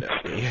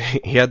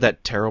that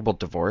terrible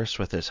divorce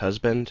with his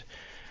husband,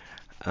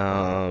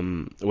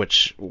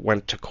 which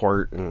went to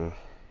court, and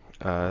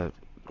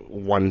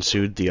one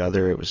sued the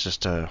other. It was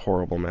just a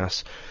horrible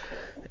mess.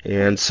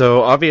 And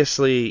so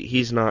obviously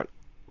he's not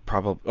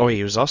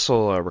he was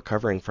also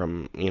recovering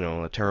from,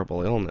 a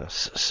terrible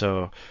illness.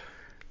 So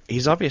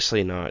he's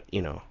obviously not,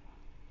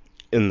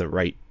 in the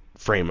right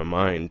frame of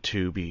mind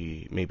to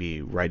be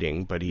maybe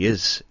writing, but he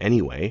is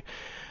anyway.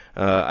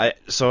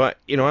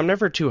 I'm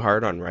never too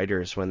hard on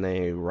writers when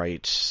they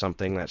write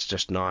something that's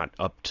just not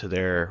up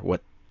to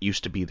what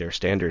used to be their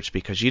standards,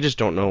 because you just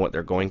don't know what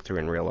they're going through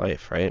in real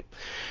life, right?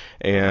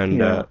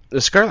 And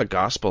the Scarlet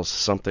Gospels is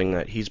something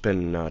that he's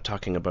been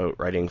talking about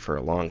writing for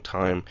a long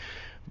time.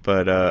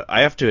 But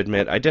I have to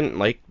admit, I didn't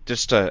like,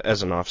 just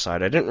as an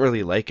offside, I didn't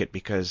really like it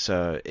because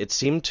it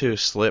seemed to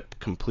slip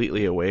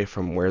completely away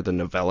from where the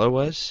novella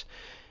was,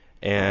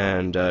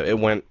 and it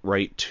went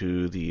right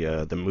to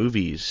the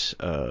movies.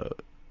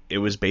 It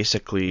was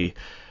basically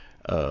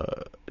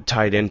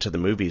tied into the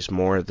movies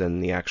more than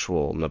the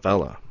actual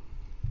novella.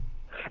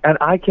 And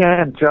I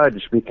can't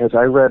judge because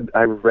I read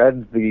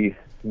the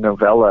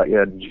novella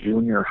in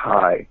junior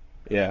high.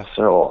 Yeah.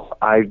 So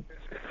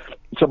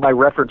my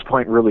reference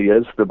point really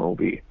is the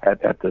movie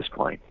at this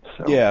point.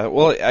 So. Yeah.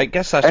 Well, I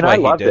guess that's why I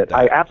he loved did it. that.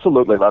 I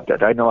absolutely loved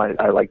it. I know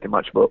I liked it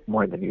much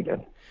more than you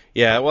did.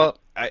 Yeah. Well,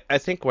 I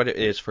think what it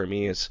is for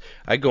me is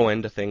I go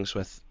into things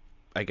with,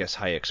 I guess,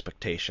 high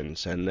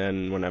expectations, and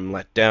then when I'm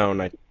let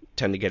down, I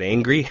tend to get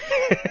angry,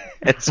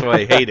 and so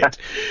I hate it.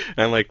 And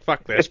I'm like,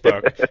 fuck this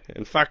book,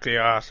 and fuck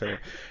the author.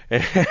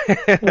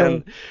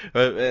 But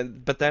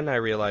then I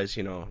realize,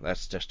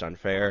 that's just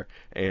unfair,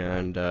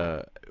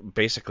 and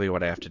basically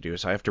what I have to do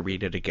is I have to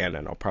read it again,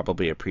 and I'll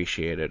probably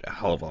appreciate it a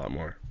hell of a lot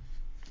more.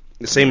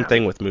 The same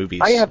thing with movies.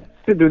 I have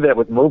to do that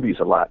with movies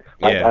a lot.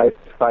 Yeah. I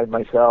find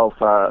myself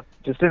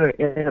just in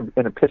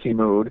a pissy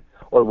mood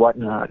or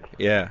whatnot.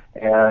 Yeah.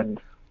 And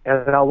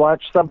I'll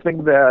watch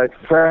something that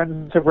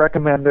friends have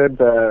recommended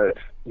that,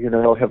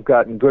 have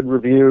gotten good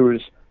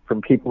reviews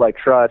from people I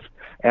trust,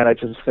 and I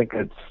just think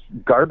it's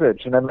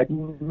garbage. And I'm like,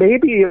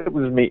 maybe it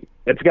was me.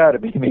 It's got to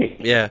be me.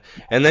 Yeah.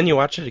 And then you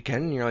watch it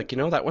again, and you're like,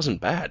 that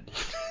wasn't bad.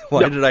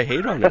 Why did I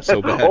hate on it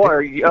so bad?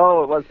 Or, it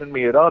wasn't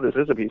me at all. This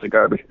is a piece of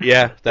garbage.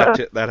 Yeah,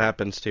 that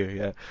happens too,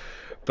 yeah.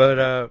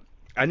 But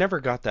I never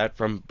got that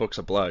from Books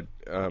of Blood.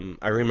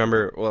 I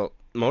remember,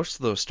 most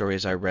of those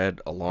stories I read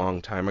a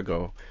long time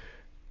ago.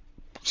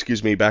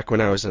 Back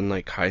when I was in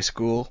high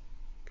school,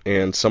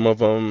 and some of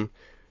them,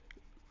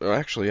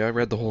 actually I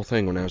read the whole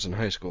thing when I was in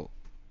high school,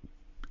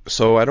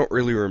 so I don't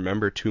really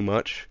remember too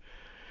much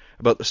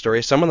about the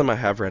story. Some of them I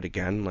have read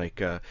again, like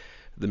The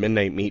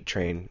Midnight Meat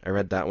Train. I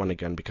read that one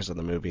again because of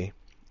the movie,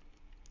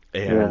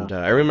 and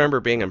I remember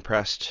being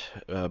impressed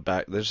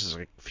back, this is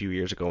a few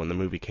years ago when the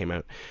movie came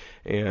out,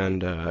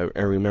 and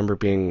I remember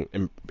being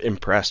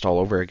impressed all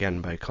over again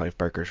by Clive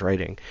Barker's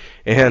writing,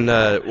 and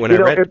when I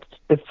read...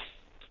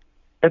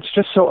 It's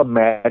just so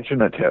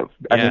imaginative.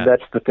 I mean,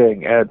 that's the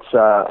thing. It's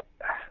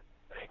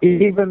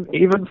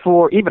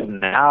even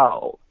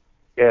now,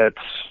 it's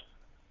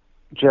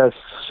just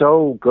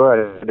so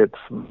good. It's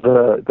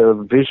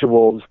the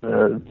visuals,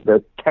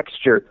 the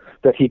texture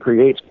that he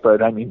creates.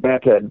 But I mean,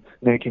 back in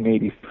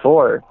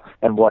 1984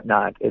 and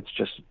whatnot, it's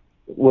just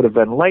would have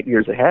been light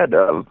years ahead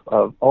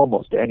of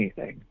almost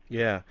anything.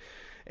 Yeah,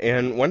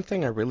 and one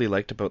thing I really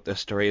liked about this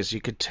story is you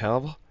could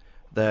tell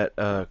that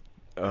at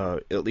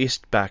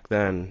least back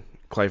then,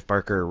 Clive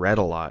Barker read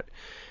a lot,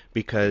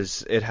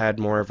 because it had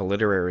more of a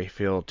literary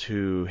feel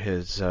to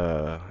his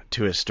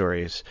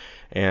stories.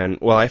 And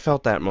I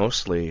felt that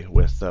mostly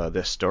with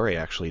this story,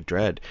 actually,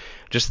 Dread.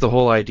 Just the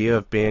whole idea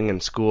of being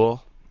in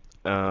school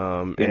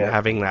and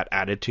having that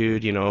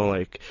attitude,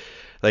 like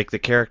the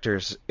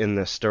characters in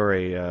this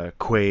story,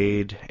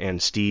 Quaid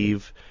and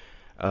Steve,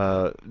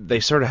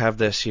 they sort of have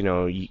this,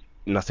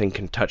 nothing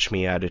can touch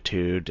me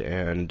attitude,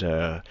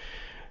 and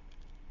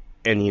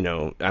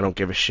I don't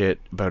give a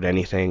shit about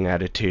anything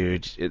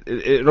attitude.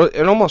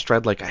 It almost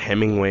read like a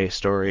Hemingway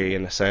story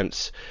in a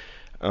sense,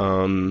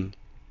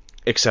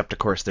 except of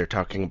course they're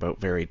talking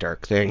about very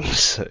dark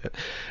things.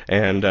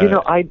 And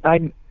I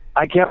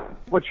get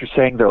what you're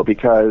saying though,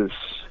 because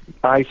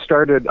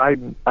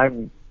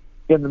I'm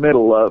in the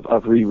middle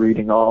of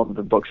rereading all of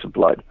the Books of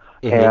Blood,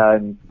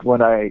 And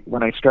when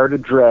I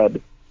started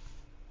Dread,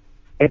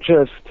 it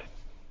just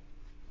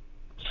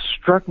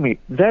struck me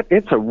that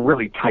it's a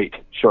really tight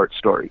short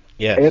story.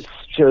 Yes. It's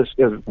just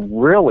is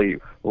really,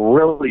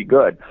 really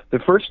good. The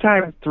first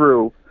time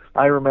through,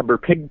 I remember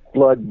Pig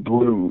Blood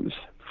Blues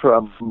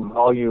from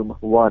Volume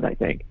 1, I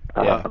think,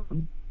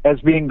 as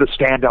being the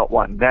standout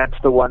one. That's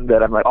the one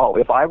that I'm like, oh,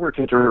 if I were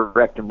to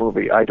direct a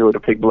movie, I'd do it a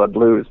Pig Blood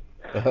Blues.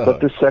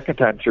 But this second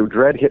time through,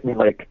 Dread hit me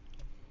like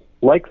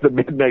the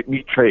Midnight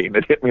Meat Train.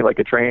 It hit me like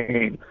a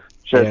train.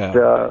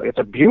 It's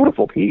a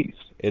beautiful piece.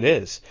 It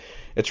is.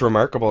 It's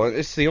remarkable.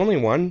 It's the only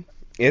one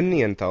in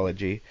the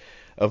anthology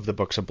of the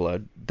Books of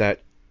Blood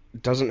that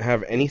doesn't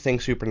have anything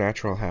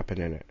supernatural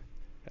happen in it,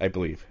 I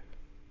believe.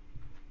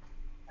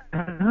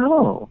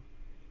 Oh,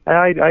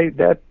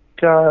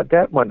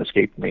 that one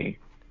escaped me.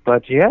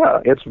 But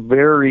yeah, it's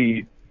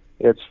very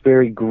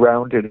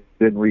grounded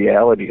in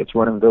reality. It's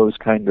one of those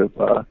kind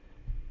of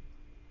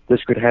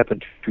this could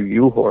happen to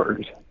you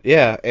horrors.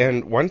 Yeah,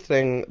 and one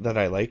thing that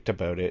I liked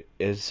about it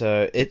is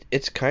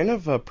it's kind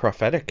of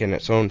prophetic in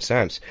its own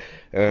sense,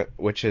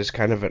 which is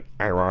kind of an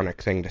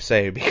ironic thing to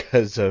say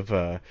because of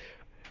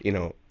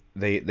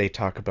they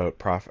talk about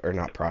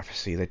not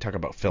prophecy, they talk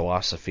about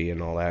philosophy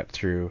and all that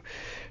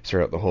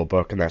throughout the whole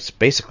book, and that's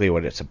basically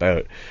what it's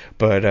about.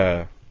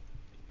 But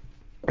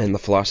and the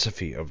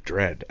philosophy of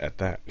dread at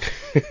that.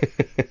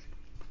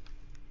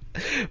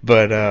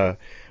 But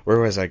where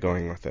was I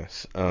going with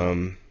this?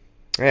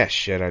 I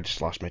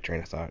just lost my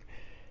train of thought.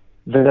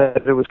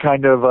 That it was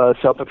kind of a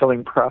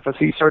self-fulfilling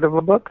prophecy sort of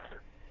a book?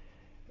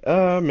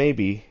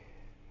 Maybe.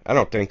 I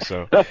don't think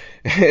so.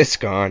 It's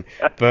gone.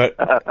 But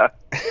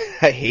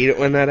I hate it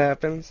when that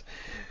happens.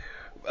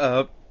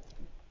 But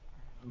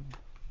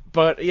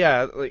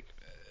yeah, like,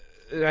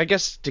 I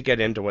guess to get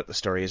into what the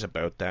story is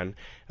about then,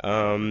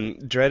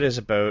 Dread is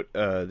about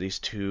these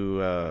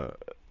two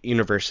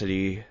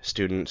university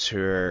students who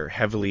are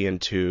heavily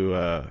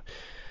into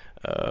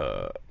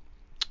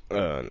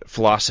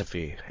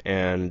philosophy,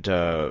 and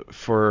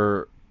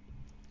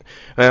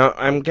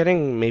I'm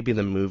getting maybe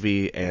the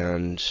movie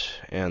and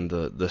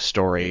the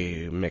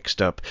story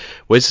mixed up.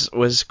 Was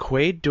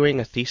Quaid doing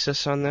a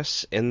thesis on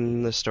this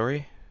in the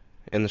story,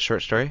 in the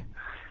short story?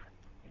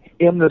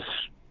 In the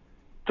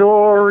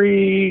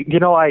story,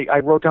 I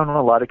wrote down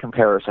a lot of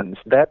comparisons.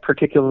 That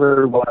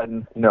particular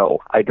one, no,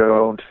 I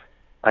don't.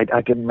 I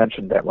didn't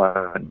mention that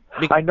one.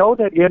 I know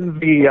that in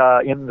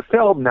the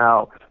film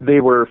now they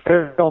were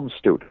film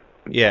students.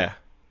 Yeah.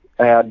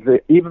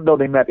 And even though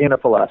they met in a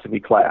philosophy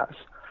class.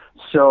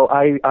 So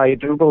I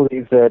do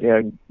believe that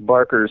in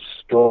Barker's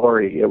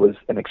story, it was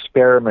an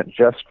experiment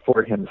just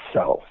for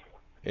himself.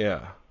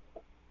 Yeah.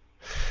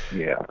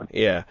 Yeah.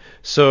 Yeah.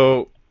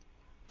 So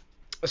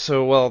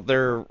well,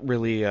 they're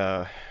really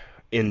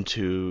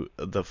into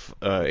the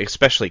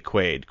especially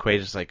Quaid. Quaid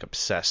is like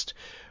obsessed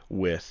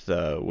with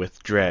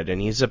dread,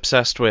 and he's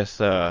obsessed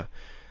with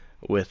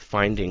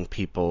finding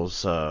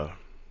people's.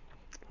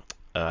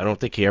 I don't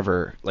think he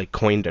ever like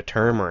coined a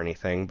term or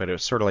anything, but it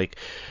was sort of like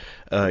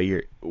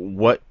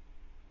what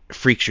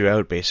freaks you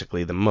out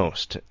basically the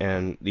most,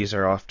 and these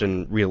are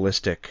often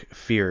realistic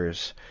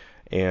fears.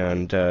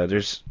 And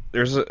there's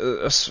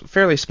a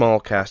fairly small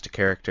cast of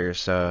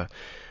characters. I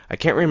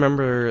can't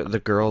remember the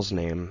girl's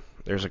name.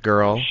 There's a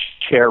girl,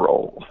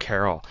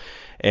 Carol,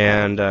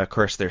 and of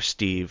course there's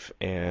Steve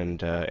and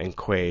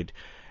Quaid,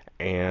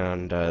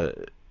 and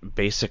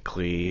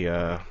basically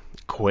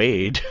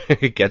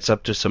Quaid gets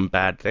up to some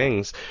bad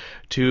things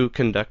to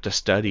conduct a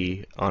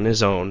study on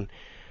his own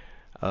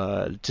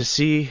to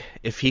see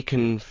if he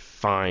can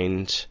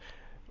find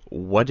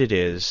what it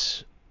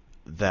is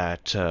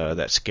that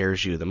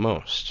scares you the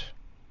most.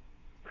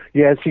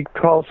 Yes, he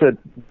calls it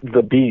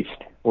the Beast,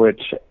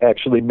 which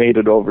actually made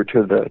it over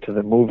to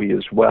the movie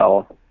as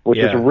well, which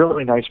is a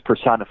really nice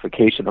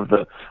personification of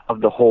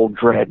the whole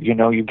dread.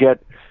 You get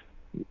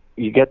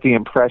the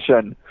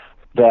impression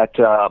that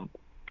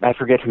I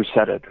forget who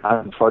said it,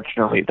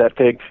 unfortunately, that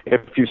thing,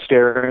 if you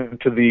stare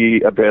into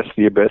the abyss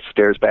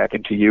stares back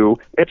into you.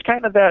 It's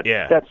kind of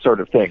that sort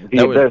of thing.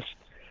 The abyss,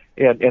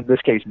 in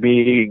this case,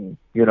 being,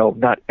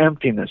 not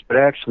emptiness, but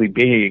actually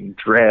being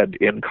dread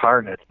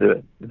incarnate,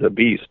 the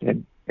Beast.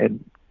 And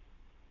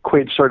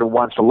Quaid sort of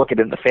wants to look it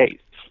in the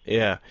face.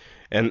 Yeah,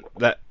 and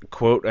that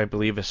quote, I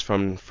believe, is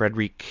from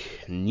Friedrich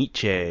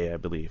Nietzsche, I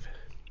believe.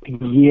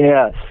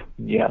 Yes.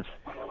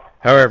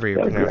 However you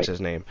pronounce his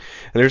name.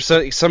 And there's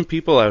some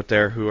people out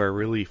there who are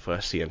really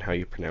fussy on how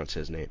you pronounce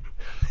his name.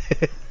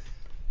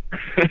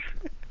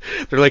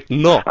 They're like,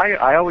 no.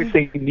 I always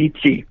say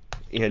Nietzsche.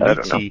 Yeah,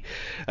 Nietzsche.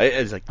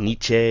 It's like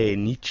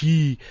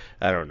Nietzsche.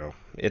 I don't know.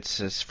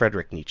 It's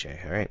Friedrich Nietzsche,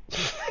 all right?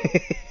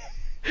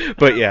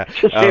 But yeah.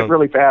 Just say it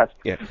really fast.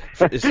 Yeah.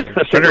 It's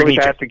really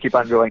Nietzsche. Fast and keep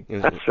on going.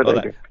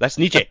 That's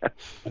Nietzsche.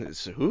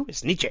 Who?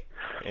 It's Nietzsche.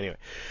 Anyway.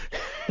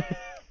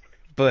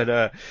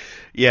 But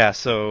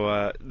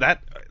so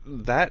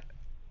that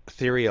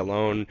theory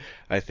alone,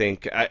 I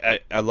think I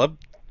love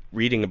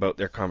reading about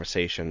their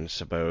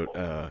conversations about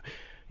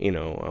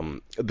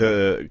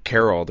the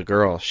Carol, the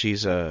girl.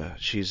 She's a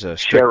strict,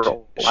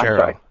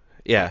 Cheryl.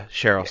 Yeah,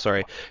 Cheryl,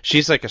 sorry.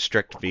 She's like a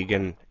strict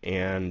vegan,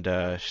 and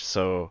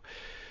so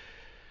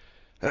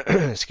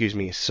excuse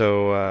me.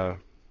 So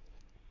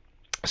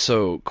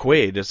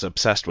Quaid is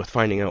obsessed with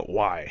finding out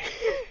why,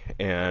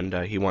 and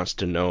he wants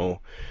to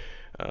know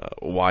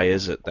why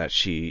is it that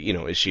she,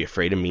 is she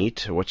afraid of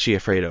meat? What's she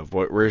afraid of?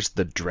 Where's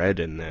the dread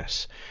in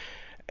this?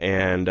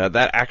 And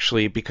that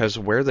actually, because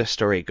where this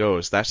story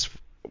goes, that's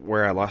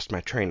where I lost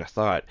my train of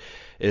thought,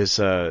 is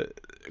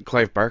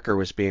Clive Barker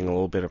was being a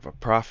little bit of a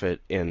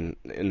prophet in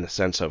the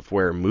sense of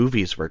where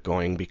movies were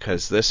going,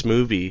 because this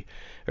movie,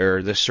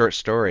 or this short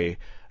story,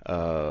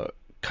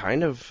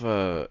 kind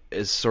of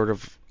is sort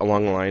of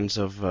along the lines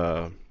of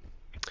what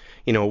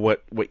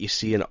you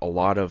see in a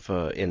lot of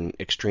in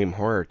extreme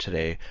horror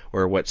today,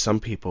 or what some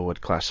people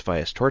would classify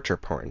as torture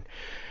porn,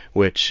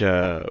 which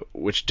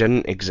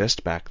didn't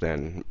exist back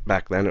then.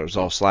 Back then it was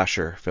all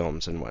slasher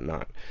films and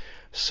whatnot.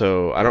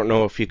 So I don't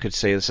know if you could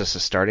say this is a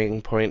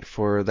starting point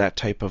for that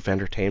type of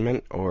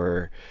entertainment,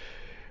 or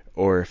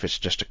if it's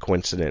just a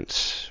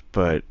coincidence.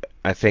 But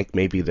I think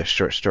maybe this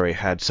short story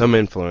had some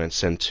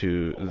influence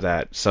into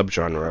that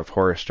subgenre of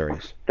horror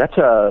stories. That's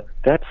a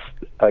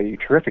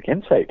terrific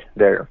insight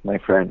there, my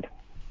friend.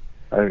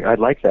 I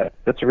like that.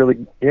 That's a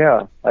really,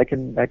 I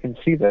can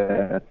see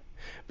that.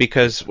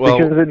 Because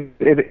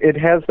it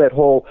has that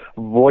whole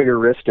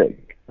voyeuristic.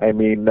 I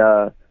mean,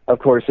 of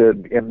course,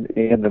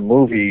 in the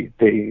movie,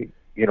 they're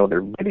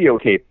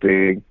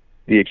videotaping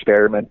the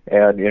experiment,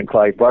 and in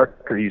Clive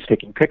Barker, he's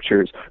taking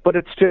pictures, but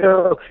it's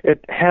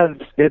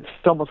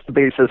almost the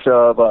basis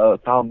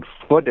of found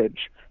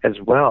footage as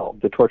well.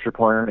 The torture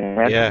porn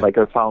and like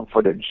a found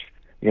footage,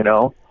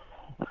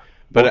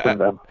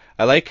 But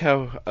I like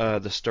how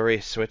the story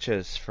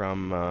switches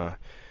from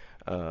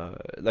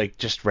like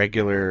just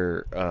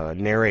regular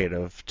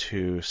narrative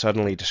to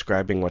suddenly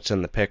describing what's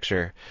in the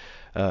picture.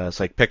 It's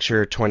like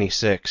picture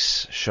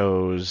 26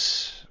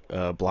 shows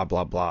blah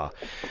blah blah.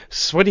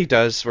 So what he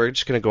does, we're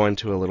just going to go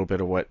into a little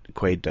bit of what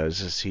Quaid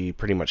does, is he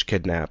pretty much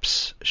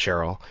kidnaps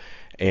Cheryl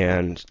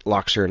and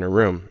locks her in a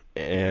room.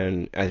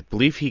 And I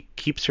believe he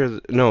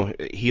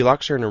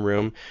locks her in a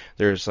room.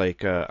 There's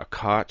like a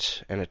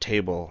cot and a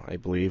table, I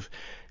believe.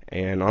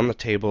 And on the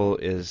table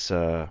is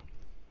a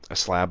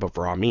slab of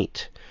raw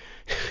meat.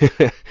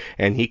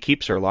 And he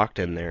keeps her locked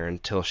in there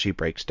until she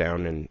breaks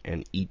down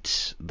and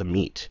eats the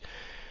meat.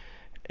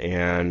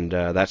 And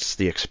that's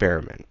the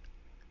experiment.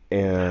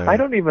 And I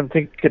don't even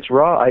think it's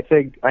raw. I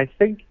think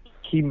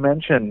he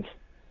mentioned.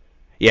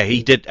 Yeah,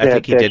 he did. I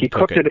think he did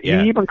cook it.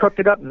 He even cooked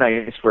it up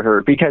nice for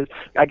her, because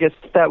I guess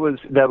that was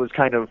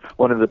kind of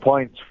one of the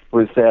points,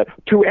 was that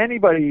to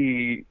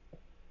anybody,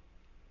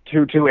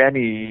 to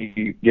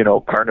any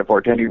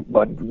carnivore, to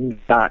anyone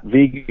not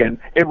vegan,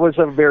 it was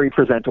a very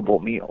presentable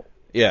meal.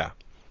 Yeah,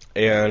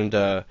 and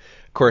of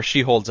course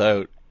she holds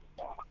out,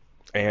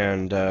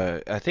 and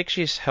I think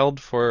she's held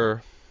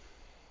for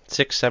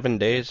 6-7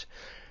 days.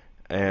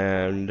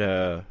 And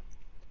I'm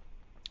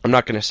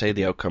not going to say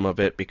the outcome of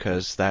it,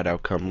 because that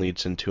outcome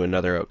leads into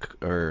another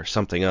or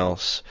something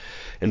else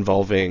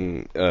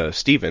involving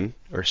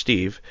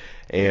Steve.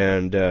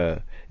 And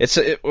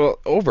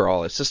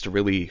overall, it's just a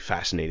really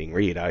fascinating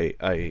read.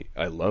 I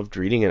loved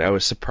reading it. I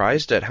was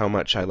surprised at how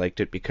much I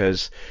liked it,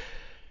 because,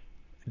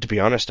 to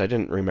be honest, I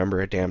didn't remember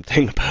a damn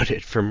thing about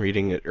it from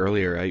reading it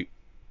earlier.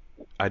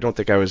 I don't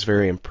think I was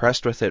very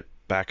impressed with it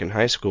back in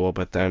high school,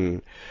 but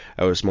then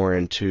I was more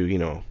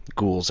into,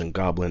 ghouls and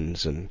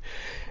goblins and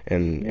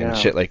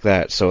shit like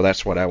that. So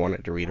that's what I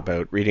wanted to read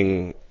about.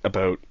 Reading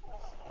about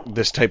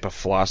this type of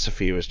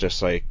philosophy was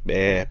just like,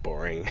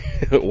 boring.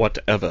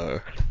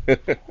 Whatever.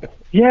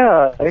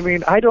 Yeah, I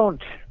mean, I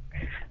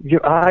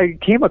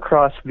came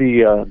across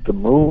the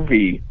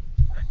movie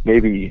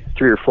maybe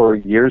 3 or 4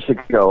 years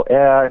ago,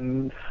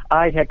 and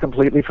I had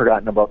completely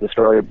forgotten about the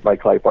story by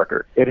Clive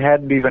Barker. It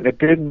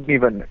didn't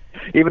even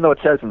though it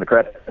says in the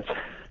credits.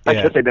 I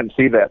guess I didn't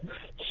see that.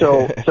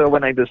 So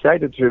when I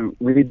decided to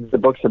read the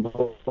Books of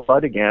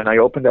Blood again, I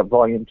opened up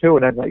Volume 2,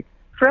 and I'm like,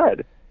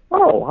 Fred,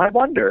 I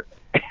wonder.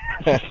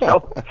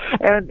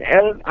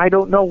 And I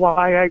don't know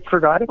why I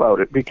forgot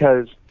about it,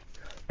 because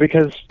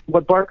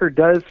what Barker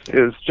does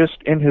is, just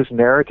in his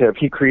narrative,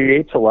 he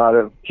creates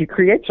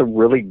a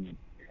really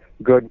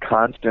good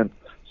constant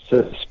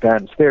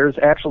suspense. There's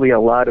actually a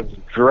lot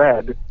of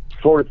dread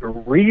for the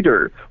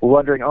reader,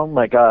 wondering, oh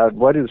my God,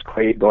 what is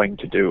Quaid going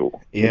to do?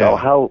 Yeah.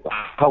 How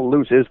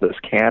loose is this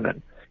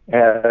canon?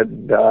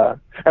 And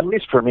at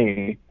least for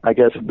me, I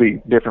guess it'd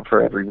be different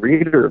for every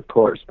reader, of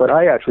course, but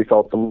I actually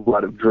felt a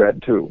lot of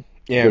dread too.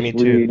 Yeah, just me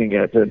too. Reading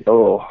it, and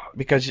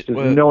because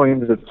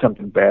knowing that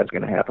something bad's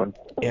going to happen.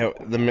 Yeah,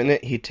 the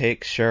minute he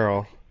takes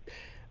Cheryl,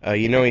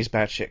 he's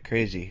batshit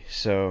crazy.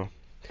 So.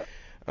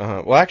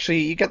 Actually,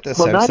 you get the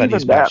sense that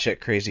he's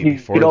batshit crazy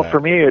before that. For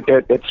me,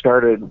 it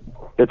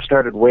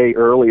started way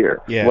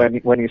earlier. Yeah.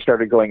 When he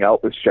started going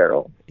out with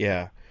Cheryl.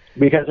 Yeah.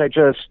 Because I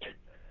just,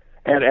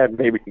 and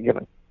maybe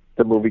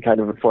the movie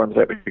kind of informs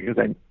that, because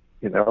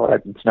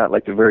it's not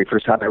like the very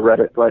first time I read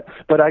it, but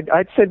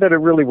I'd say that it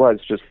really was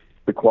just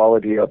the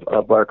quality of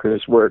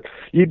Barker's work.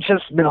 You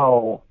just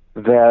know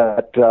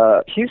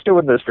that he's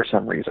doing this for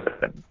some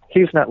reason.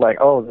 He's not like,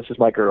 oh, this is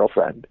my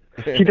girlfriend.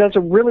 He does a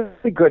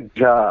really good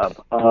job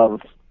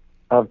of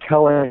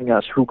telling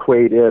us who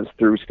Quaid is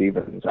through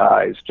Steven's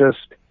eyes. Just,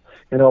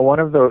 one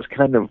of those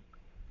kind of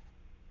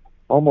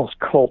almost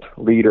cult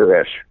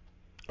leader-ish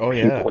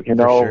people, for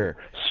sure.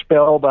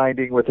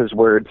 Spellbinding with his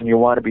words, and you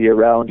want to be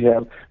around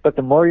him. But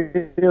the more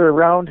you're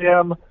around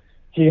him,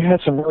 he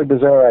has some really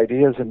bizarre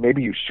ideas, and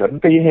maybe you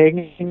shouldn't be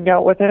hanging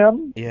out with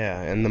him.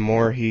 Yeah, and the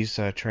more he's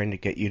trying to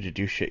get you to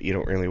do shit you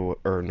don't really,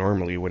 or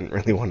normally wouldn't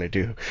really want to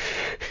do.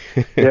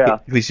 Yeah.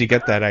 At least you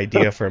get that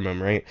idea from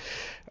him, right?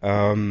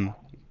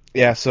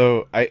 Yeah,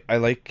 so I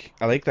like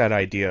that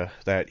idea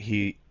that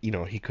he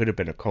could have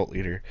been a cult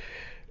leader,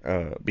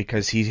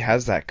 because he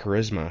has that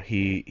charisma.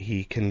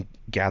 He can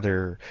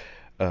gather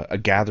a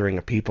gathering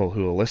of people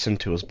who will listen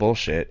to his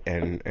bullshit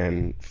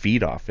and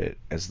feed off it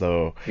as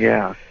though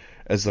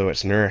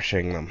it's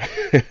nourishing them.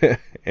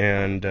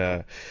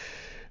 And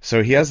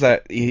so he has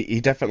that.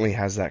 He definitely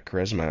has that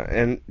charisma.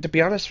 And to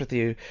be honest with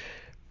you,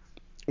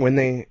 when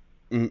they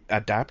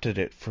adapted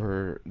it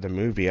for the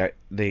movie,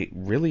 they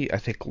really, I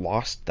think,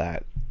 lost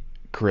that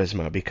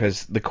charisma,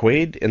 because the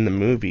Quaid in the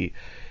movie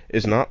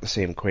is not the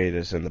same Quaid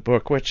as in the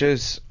book, which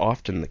is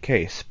often the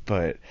case.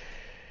 But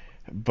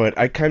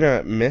I kind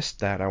of missed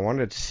that. I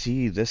wanted to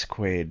see this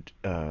Quaid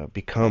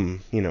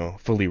become,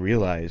 fully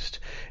realized.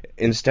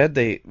 Instead,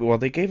 they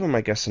gave him,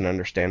 I guess, an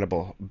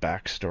understandable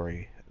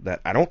backstory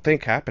that I don't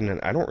think happened, and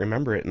I don't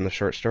remember it in the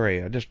short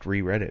story. I just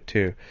reread it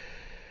too.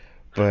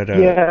 But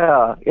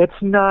yeah,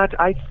 it's not.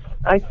 I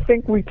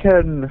think we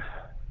can.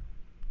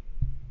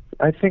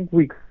 I think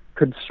we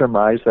could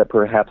surmise that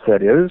perhaps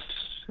that is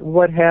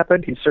what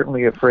happened. He's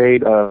certainly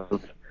afraid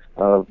of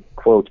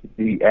quote,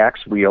 the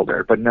axe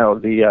wielder, but no,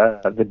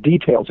 the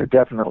details are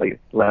definitely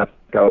left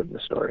out of the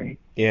story.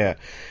 Yeah,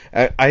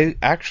 I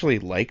actually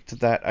liked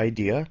that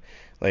idea.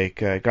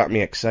 Like, it got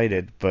me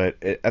excited,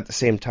 but at the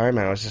same time,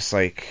 I was just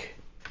like,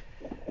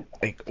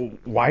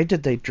 why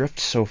did they drift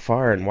so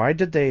far, and why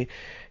did they,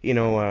 in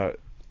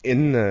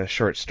the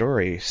short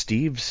story,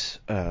 Steve's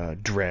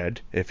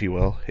dread, if you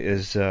will,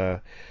 is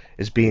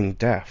being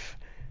deaf,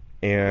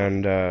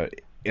 and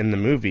in the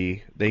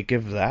movie, they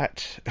give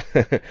that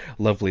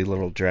lovely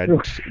little dread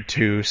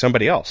to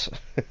somebody else.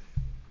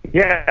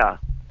 Yeah.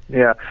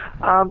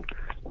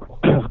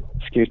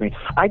 Excuse me.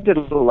 I did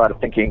a lot of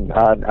thinking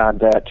on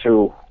that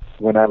too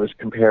when I was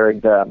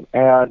comparing them,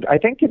 and I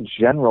think in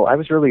general, I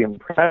was really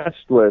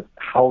impressed with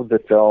how the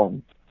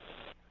film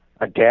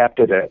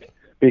adapted it,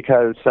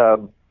 because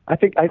I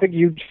think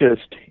you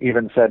just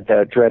even said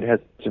that dread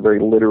has a very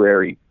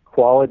literary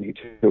quality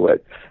to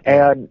it,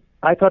 and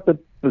I thought that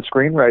the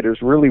screenwriters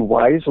really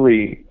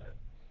wisely,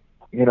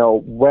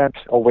 went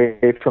away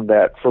from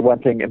that. For one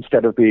thing,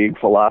 instead of being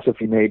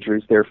philosophy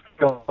majors, they're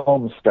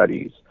film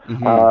studies.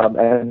 Mm-hmm.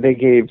 And they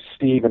gave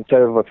Steve,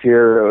 instead of a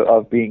fear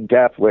of being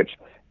deaf, which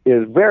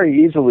is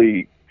very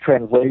easily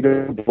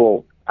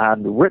translatable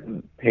on the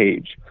written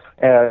page,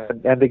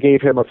 and they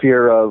gave him a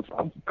fear of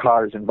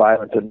cars and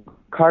violence and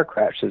car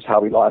crashes,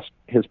 how he lost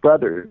his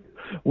brother,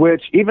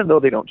 which, even though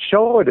they don't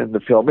show it in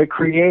the film, it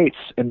creates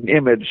an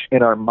image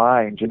in our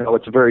mind.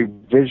 It's very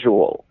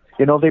visual.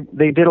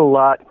 They did a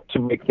lot to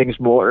make things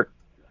more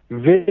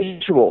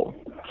visual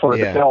for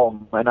the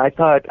film, and I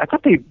thought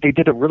they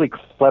did a really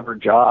clever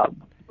job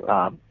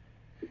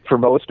for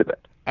most of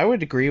it. I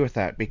would agree with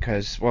that,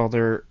 because, well,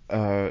 they're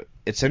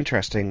it's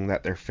interesting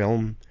that they're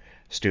film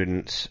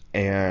students,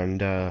 and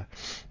that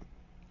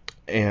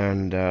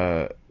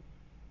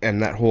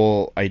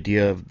whole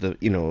idea of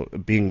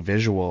the being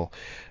visual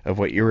of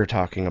what you were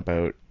talking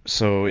about,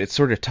 so it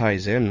sort of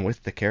ties in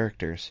with the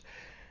characters,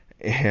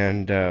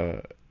 and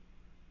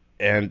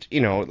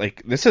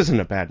like, this isn't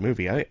a bad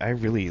movie. I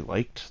really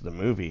liked the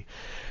movie.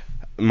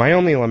 My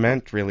only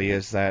lament really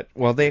is that,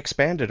 well, they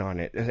expanded on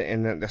it,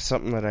 and that's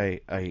something that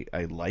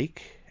I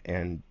like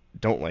and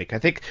don't like. I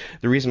think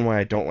the reason why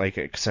I don't like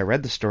it, because I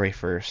read the story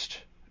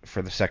first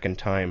for the second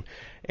time,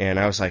 and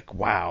I was like,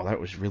 wow, that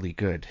was really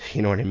good.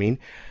 You know what I mean?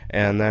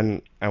 And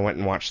then I went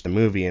and watched the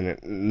movie,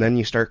 and then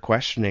you start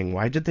questioning,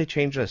 why did they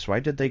change this? Why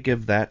did they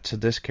give that to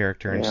this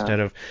character instead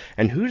of,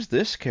 and who's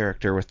this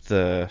character with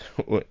the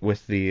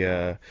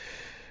face,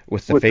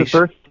 with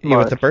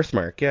the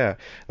birthmark? Yeah,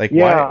 like,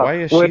 why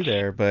is she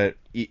there? But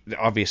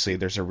obviously,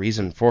 there's a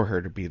reason for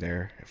her to be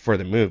there for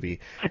the movie.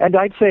 And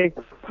I'd say,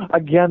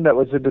 again, that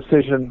was a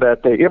decision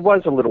that it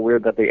was a little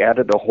weird that they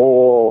added a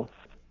whole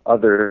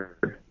other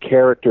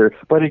character,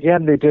 but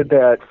again, they did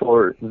that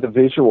for the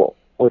visual,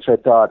 which I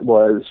thought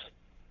was,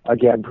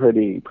 again,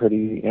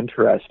 pretty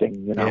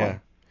interesting. Yeah.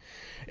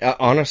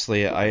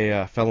 Honestly,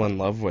 I fell in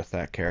love with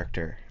that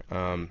character.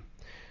 I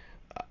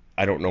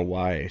don't know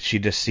why. She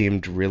just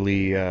seemed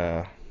really.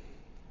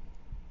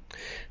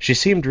 She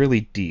seemed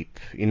really deep.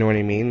 You know what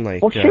I mean?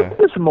 Like, well, she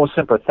was the most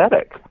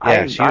sympathetic.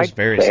 Yeah, she was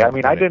very sympathetic. I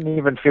mean, I didn't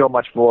even feel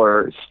much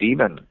for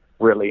Stephen,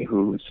 really,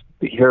 who's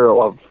the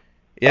hero of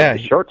the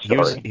short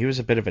story. He was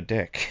a bit of a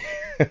dick.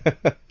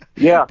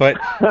 Yeah. But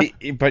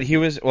he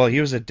was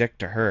a dick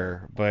to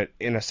her, but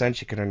in a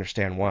sense you can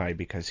understand why,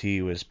 because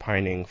he was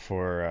pining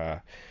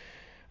for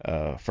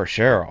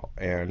Cheryl,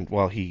 and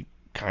well, he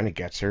kind of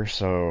gets her,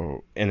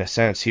 so in a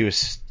sense he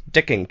was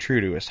sticking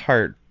true to his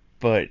heart,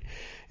 but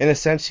in a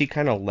sense he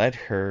kind of led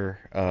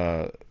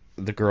her,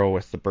 the girl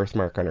with the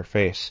birthmark on her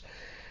face,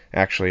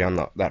 actually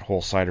on that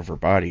whole side of her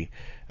body,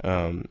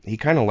 he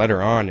kind of led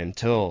her on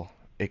until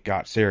it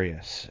got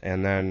serious,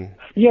 and then...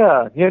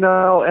 Yeah,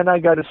 and I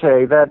got to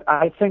say that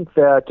I think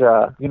that,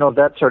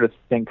 that sort of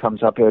thing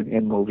comes up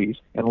in movies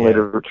and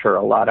literature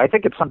a lot. I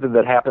think it's something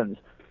that happens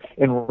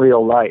in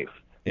real life,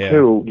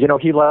 too.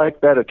 He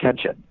liked that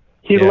attention.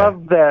 He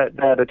loved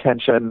that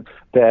attention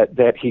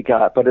that he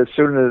got, but as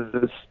soon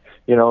as,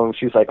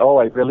 she's like, oh,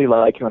 I really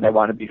like you and I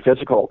want to be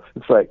physical,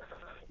 it's like,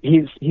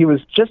 he was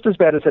just as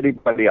bad as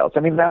anybody else. I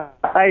mean,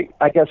 I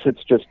guess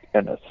it's just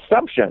an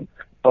assumption,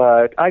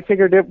 but I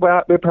figured it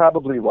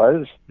probably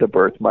was the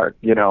birthmark,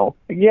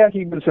 Yeah,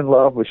 he was in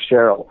love with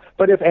Cheryl,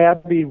 but if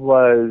Abby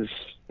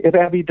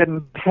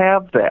didn't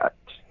have that,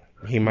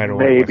 he might have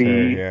went with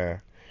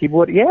her, he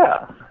would,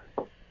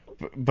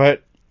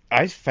 But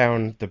I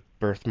found the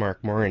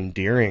birthmark more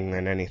endearing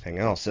than anything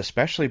else,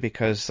 especially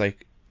because,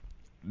 like,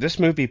 this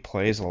movie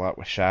plays a lot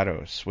with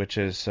shadows, which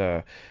is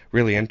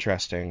really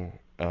interesting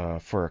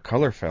for a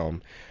color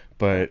film,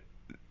 but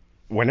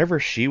whenever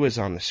she was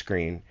on the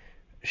screen,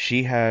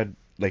 she had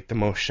like the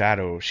most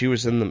shadow. She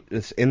was in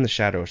the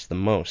shadows the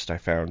most, I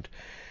found,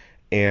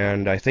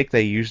 and I think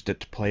they used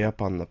it to play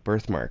up on the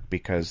birthmark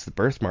because the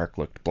birthmark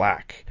looked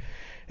black,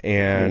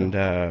 and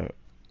that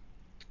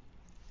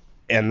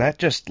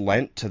just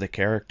lent to the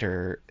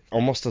character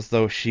almost as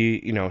though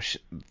she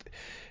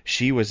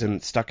was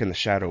stuck in the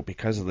shadow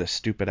because of this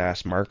stupid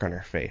ass mark on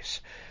her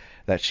face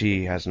that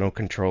she has no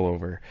control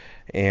over,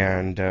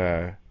 and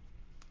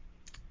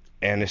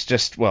it's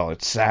just, well,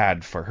 it's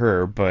sad for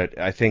her, but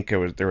I think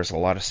there was a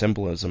lot of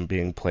symbolism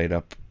being played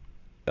up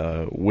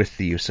with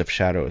the use of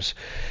shadows,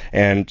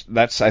 and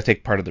that's, I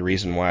think, part of the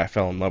reason why I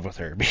fell in love with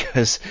her,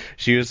 because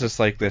she was just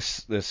like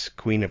this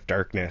queen of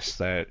darkness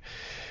that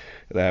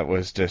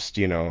was just,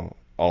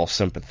 all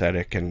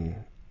sympathetic and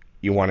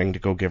you wanting to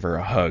go give her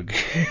a hug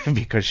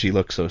because she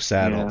looked so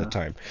sad all the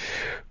time.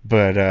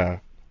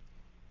 But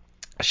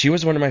she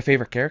was one of my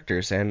favorite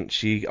characters, and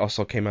she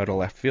also came out of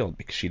left field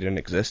because she didn't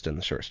exist in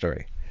the short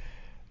story.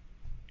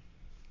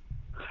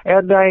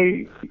 And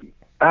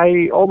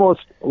I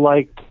almost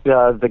liked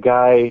the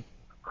guy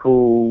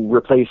who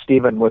replaced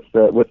Steven with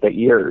the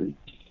ears.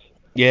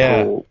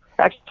 Yeah. Who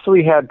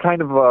actually had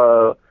kind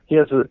of he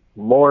has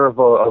more of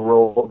a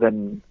role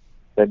than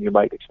you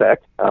might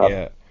expect.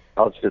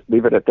 I'll just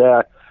leave it at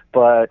that.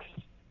 But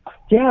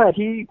yeah,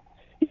 he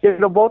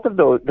both of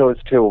those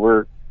two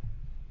were.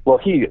 Well,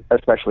 he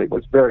especially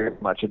was very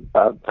much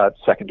a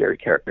secondary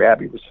character.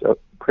 Abby was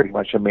pretty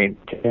much a main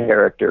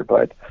character,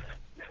 but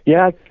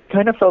yeah, I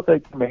kind of felt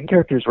like the main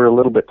characters were a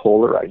little bit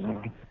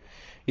polarizing.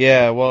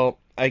 Yeah, well,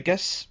 I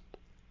guess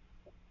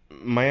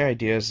my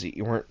idea is that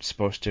you weren't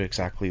supposed to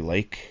exactly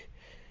like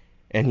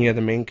any of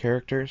the main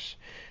characters.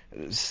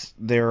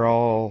 They're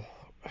all...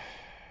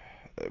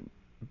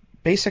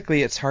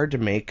 Basically, it's hard to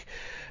make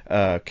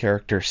a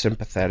character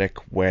sympathetic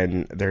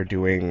when they're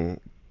doing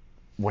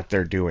what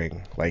they're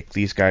doing. Like,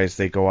 these guys,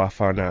 they go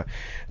off on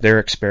their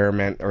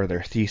experiment or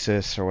their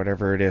thesis or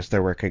whatever it is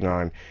they're working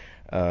on,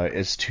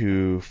 is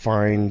to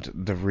find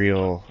the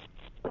real,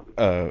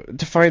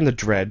 to find the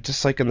dread,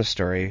 just like in the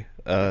story,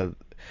 to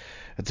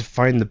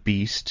find the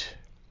beast,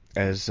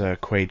 as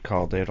Quaid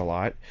called it a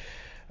lot,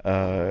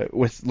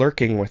 with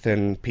lurking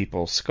within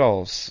people's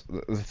skulls,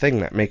 the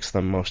thing that makes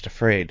them most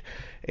afraid.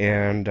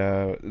 And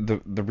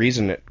the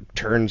reason it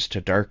turns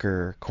to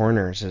darker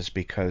corners is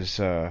because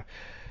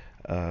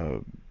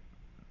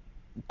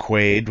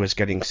Quaid was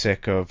getting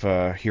sick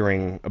of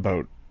hearing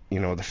about,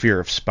 the fear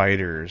of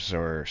spiders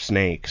or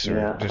snakes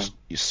or just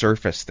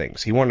surface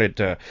things. He wanted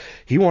to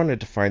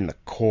find the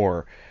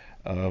core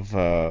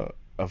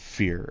of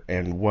fear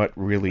and what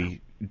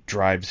really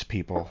drives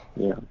people.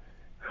 Yeah.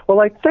 Well,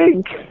 I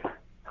think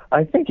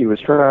he was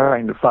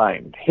trying to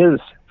find his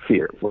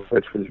fear,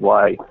 which was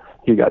why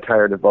he got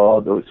tired of all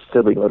those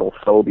silly little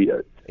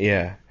phobias.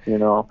 Yeah.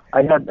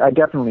 I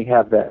definitely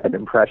have that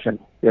impression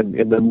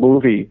in the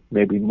movie,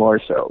 maybe more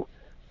so,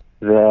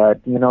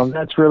 that,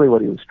 that's really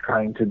what he was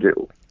trying to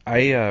do.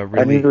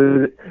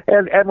 Really...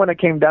 And when it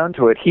came down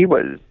to it, he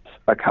was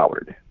a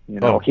coward.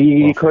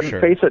 He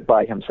couldn't face it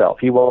by himself.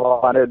 He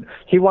wanted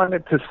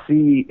to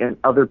see in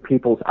other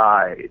people's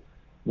eyes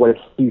what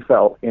he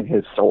felt in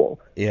his soul.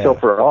 Yeah. So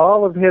for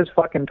all of his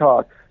fucking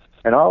talk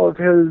and all of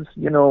his,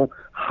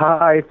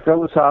 high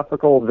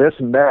philosophical this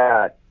and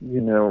that,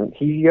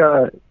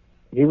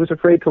 he was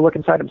afraid to look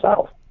inside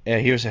himself. Yeah,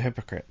 he was a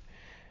hypocrite.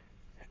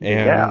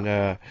 And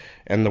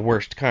the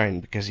worst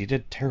kind, because he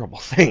did terrible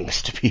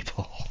things to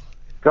people.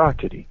 God,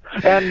 did he?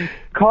 And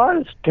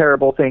caused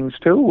terrible things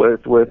too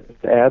with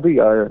Abby,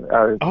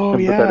 our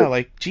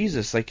like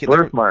Jesus, like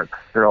birthmark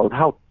girl.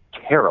 How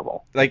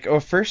terrible! Like,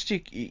 first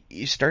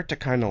you start to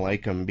kind of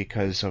like him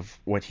because of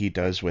what he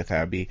does with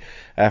Abby.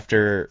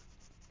 After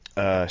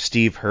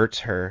Steve hurts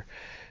her,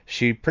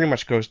 she pretty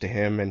much goes to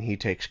him and he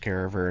takes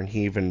care of her, and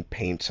he even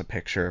paints a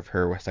picture of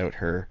her without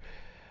her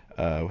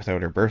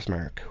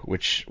birthmark,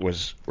 which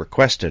was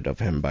requested of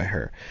him by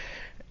her.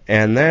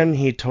 And then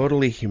he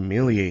totally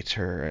humiliates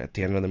her at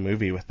the end of the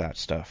movie with that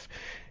stuff,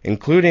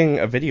 including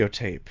a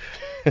videotape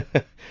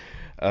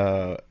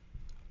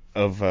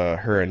of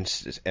her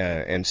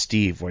and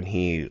Steve when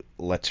he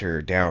lets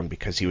her down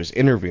because he was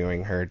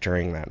interviewing her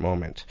during that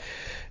moment.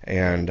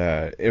 And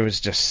it was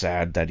just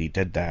sad that he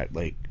did that.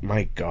 Like,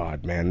 my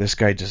God, man, this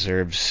guy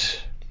deserves...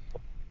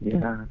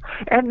 Yeah,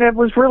 and it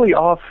was really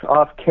off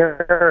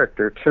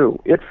character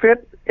too. It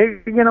fit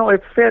in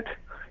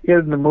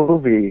the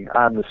movie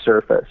on the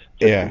surface.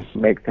 Yeah, to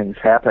make things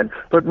happen.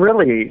 But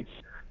really,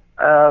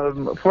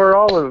 for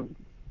all of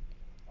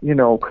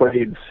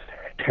Quaid's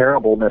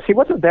terribleness, he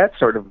wasn't that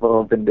sort of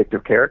a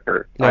vindictive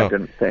character. No. I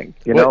didn't think.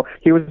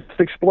 He was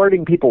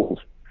exploiting people's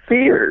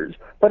fears.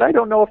 But I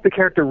don't know if the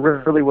character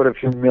really would have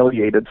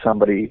humiliated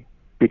somebody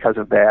because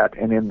of that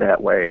and in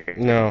that way.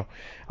 No,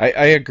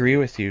 I agree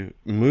with you.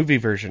 Movie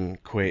version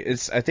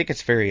Quaid, I think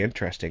it's very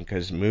interesting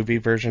because movie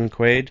version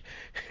Quaid,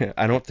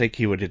 I don't think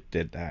he would have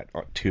did that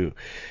too.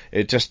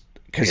 It just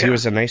because he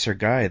was a nicer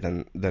guy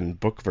than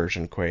book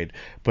version Quaid.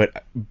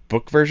 But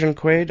book version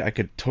Quaid, I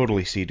could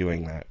totally see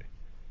doing that.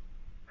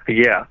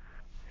 Yeah,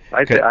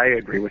 I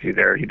agree with you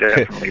there. He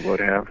definitely would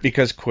have.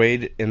 Because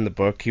Quaid in the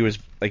book, he was,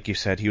 like you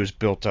said, he was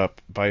built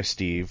up by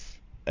Steve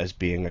as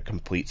being a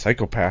complete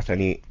psychopath, and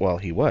he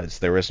was.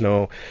 There was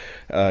no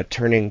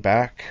turning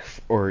back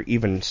or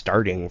even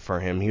starting for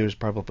him. He was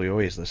probably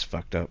always this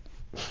fucked up.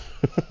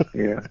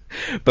 Yeah.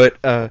 But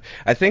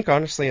I think,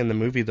 honestly, in the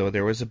movie, though,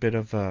 there was a bit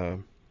of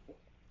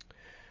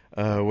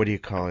what do you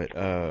call it?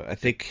 I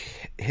think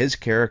his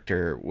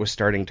character was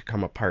starting to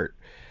come apart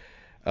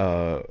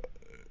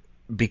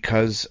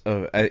because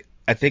of...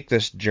 I think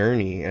this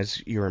journey,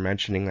 as you were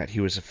mentioning, that he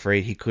was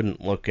afraid he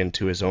couldn't look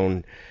into his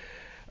own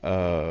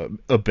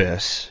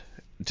abyss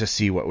to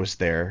see what was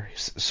there,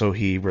 so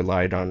he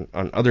relied on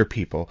other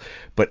people.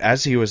 But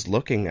as he was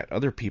looking at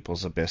other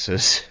people's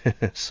abysses,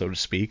 so to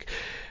speak,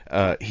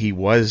 he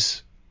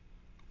was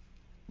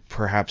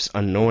perhaps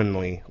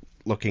unknowingly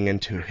looking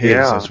into his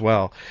as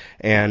well,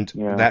 and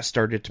that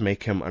started to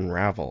make him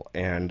unravel.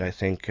 And I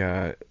think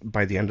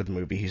by the end of the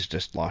movie, he's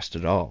just lost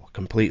it all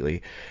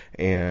completely.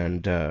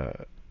 And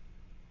the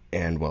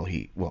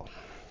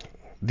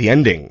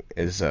ending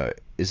is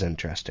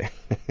interesting.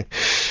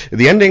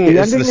 The ending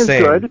is the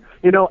same. Good.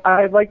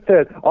 I like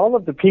that all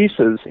of the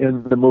pieces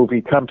in the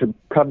movie come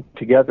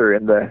together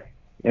in the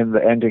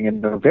ending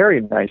in a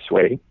very nice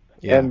way.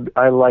 Yeah. And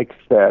I like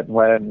that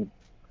when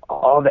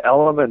all the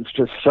elements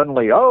just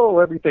suddenly,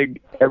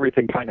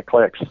 everything kind of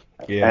clicks.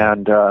 Yeah.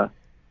 And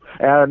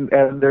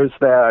there's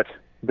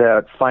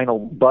that final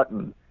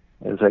button,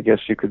 as I guess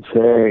you could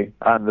say,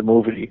 on the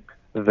movie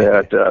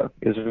that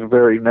is a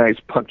very nice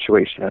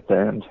punctuation at the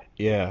end.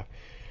 Yeah.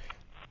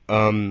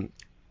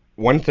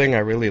 One thing I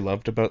really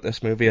loved about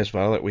this movie as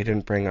well that we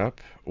didn't bring up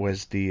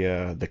was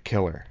the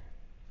killer.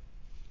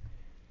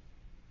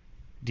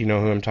 Do you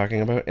know who I'm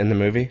talking about in the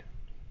movie?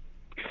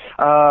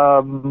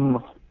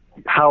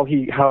 How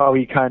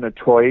he kind of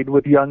toyed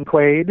with young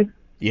Quaid.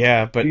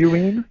 Yeah, but... You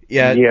mean?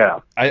 Yeah.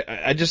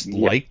 I just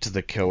liked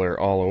the killer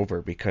all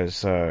over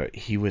because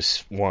he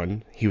was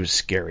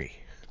scary.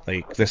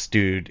 Like, this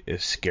dude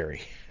is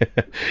scary.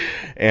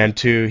 And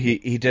two,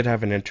 he did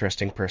have an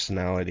interesting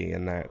personality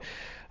in that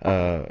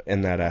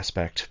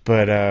aspect.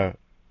 But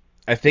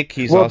I think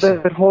he's also...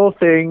 that whole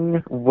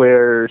thing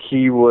where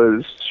he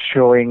was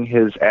showing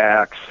his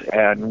axe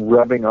and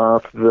rubbing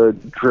off the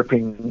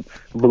dripping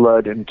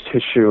blood and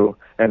tissue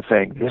and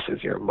saying, "This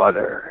is your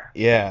mother.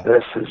 Yeah.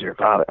 This is your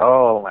father."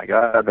 Oh my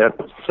God,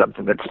 that's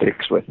something that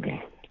sticks with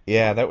me.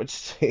 Yeah, that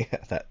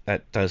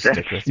does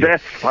stick with you.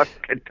 That's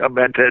fucking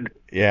demented.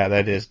 Yeah,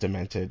 that is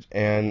demented.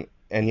 And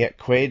yet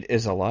Quaid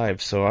is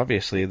alive, so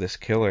obviously this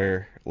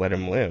killer let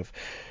him live.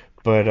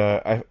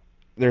 But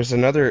there's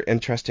another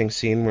interesting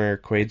scene where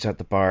Quaid's at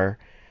the bar,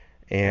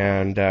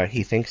 and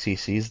he thinks he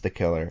sees the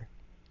killer,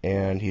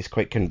 and he's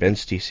quite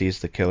convinced he sees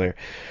the killer.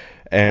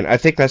 And I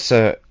think that's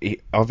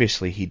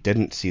obviously he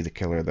didn't see the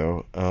killer,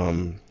 though.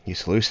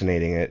 He's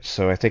hallucinating it.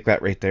 So I think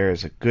that right there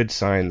is a good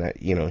sign that,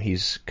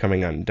 he's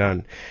coming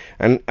undone.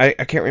 And I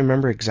can't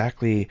remember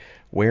exactly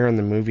where in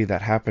the movie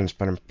that happens,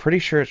 but I'm pretty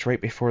sure it's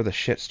right before the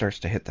shit starts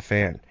to hit the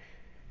fan.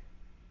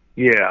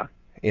 Yeah.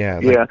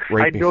 Yeah.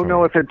 Right I don't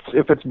know if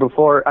it's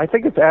before. I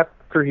think it's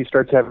after he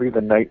starts having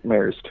the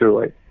nightmares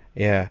too.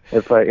 Yeah.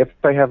 If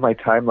I have my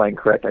timeline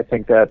correct, I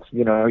think that's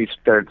he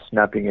starts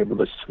not being able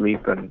to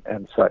sleep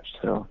and such.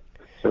 So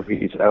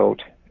he's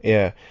out.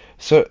 Yeah.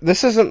 So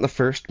this isn't the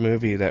first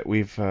movie that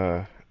we've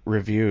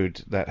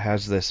reviewed that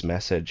has this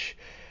message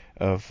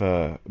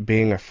of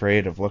being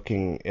afraid of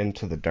looking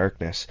into the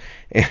darkness.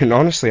 And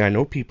honestly, I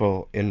know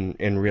people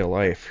in real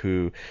life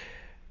who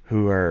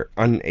are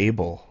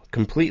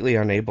completely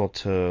unable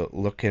to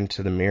look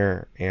into the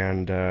mirror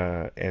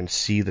and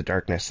see the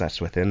darkness that's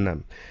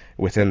within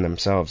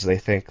themselves. They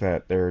think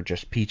that they're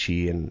just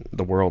peachy and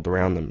the world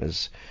around them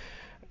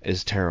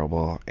is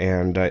terrible,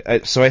 and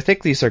so I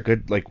think these are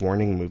good like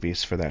warning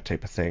movies for that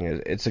type of thing.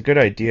 It's a good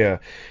idea,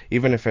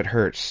 even if it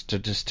hurts, to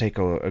just take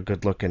a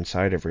good look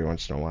inside every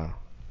once in a while.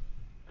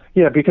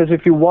 Yeah, because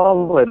if you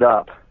wall it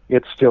up,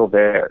 it's still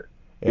there.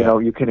 Yeah. You know,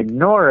 you can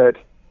ignore it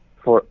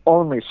for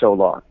only so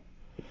long.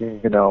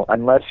 You know,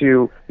 unless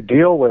you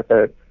deal with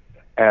it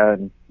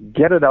and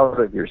get it out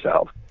of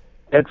yourself,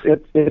 it's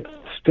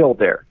still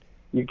there.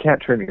 You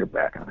can't turn your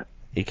back on it.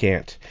 You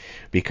can't,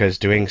 because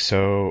doing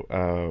so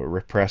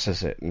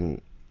represses it,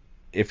 and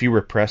if you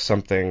repress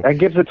something, and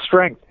gives it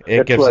strength.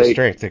 It gives it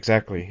strength,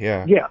 exactly.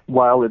 Yeah. Yeah,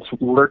 while it's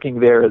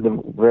lurking there in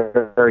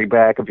the very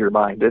back of your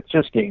mind, it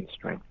just gains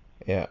strength.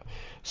 Yeah.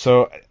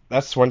 So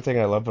that's one thing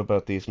I love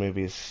about these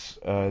movies.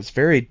 It's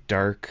very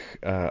dark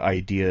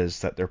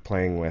ideas that they're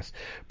playing with,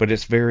 but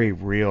it's very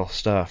real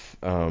stuff.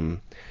 And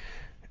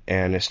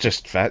it's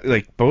just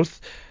like both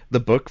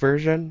the book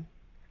version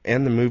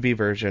and the movie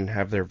version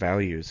have their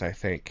values, I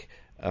think.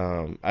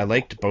 I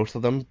liked both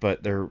of them,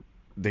 but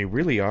they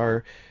really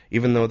are,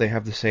 even though they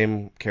have the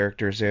same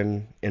characters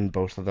in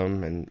both of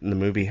them, and the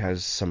movie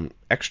has some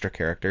extra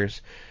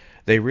characters,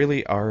 they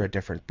really are a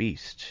different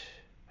beast,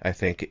 I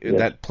think,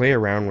 that play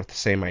around with the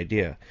same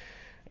idea.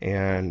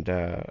 And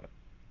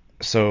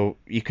so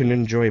you can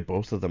enjoy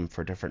both of them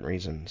for different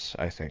reasons,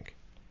 I think.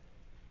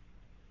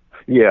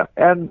 Yeah,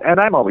 and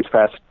I'm always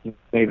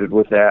fascinated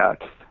with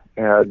that,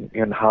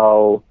 and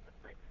how,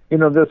 you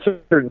know, there's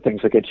certain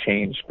things that get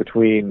changed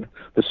between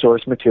the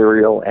source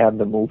material and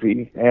the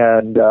movie,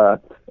 and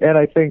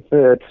I think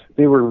that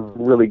they were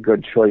really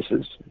good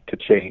choices to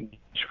change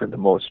for the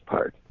most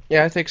part.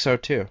 Yeah, I think so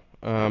too.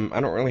 I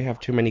don't really have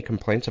too many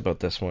complaints about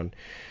this one.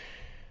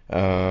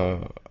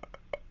 I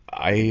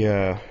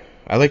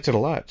liked it a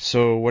lot.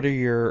 So, what are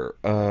your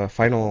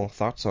final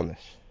thoughts on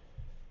this?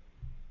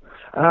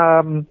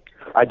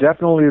 I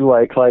definitely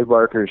like Clive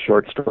Barker's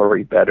short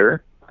story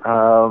better.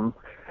 And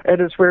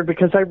it's weird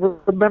because I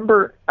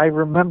remember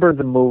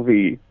the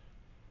movie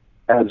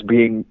as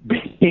being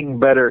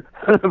better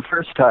the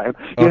first time.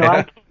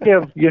 I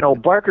give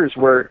Barker's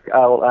work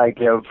I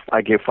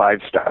give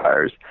 5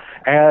 stars,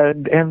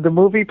 and the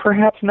movie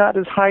perhaps not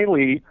as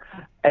highly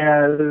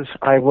as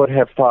I would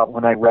have thought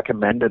when I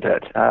recommended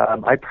it.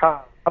 I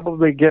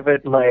probably give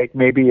it like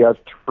maybe a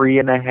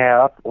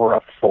 3.5 or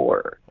a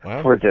 4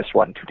 for this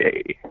one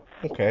today.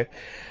 Okay,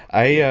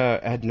 I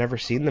had never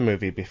seen the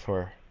movie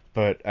before,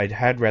 but I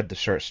had read the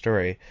short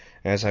story.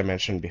 As I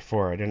mentioned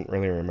before, I didn't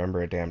really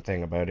remember a damn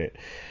thing about it.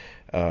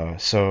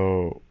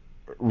 So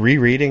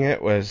rereading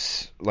it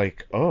was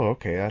like, oh,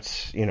 okay,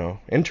 that's,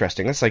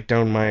 interesting. That's like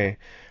down my,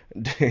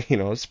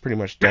 it's pretty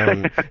much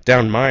down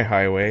my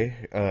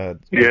highway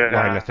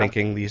line of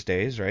thinking these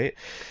days, right?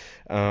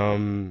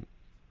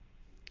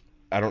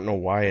 I don't know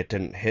why it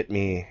didn't hit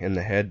me in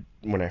the head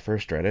when I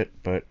first read it,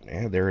 but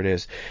yeah, there it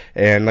is.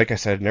 And like I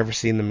said, I've never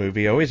seen the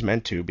movie. I always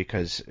meant to,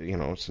 because,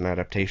 it's an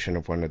adaptation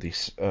of one of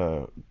these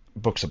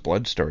books of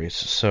blood stories.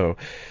 So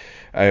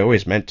I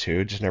always meant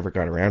to, just never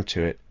got around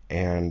to it.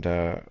 And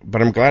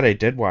but I'm glad I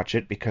did watch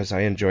it because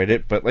I enjoyed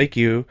it. But like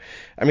you,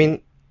 I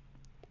mean,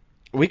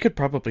 we could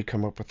probably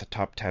come up with a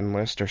top 10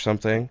 list or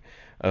something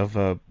of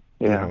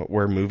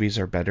where movies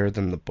are better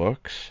than the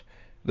books.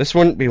 This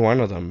wouldn't be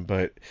one of them,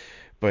 but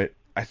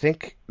I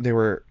think they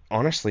were,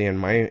 honestly, in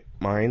my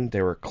mind,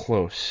 they were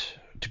close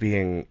to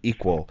being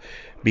equal,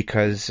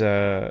 because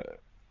the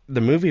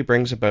movie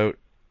brings about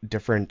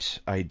different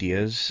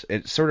ideas.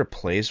 It sort of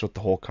plays with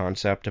the whole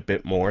concept a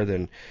bit more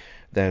than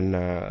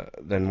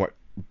what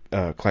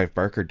Clive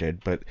Barker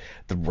did, but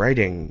the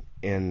writing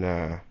in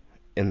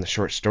the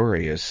short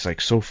story is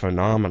like so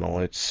phenomenal.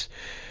 It's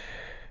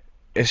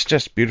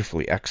just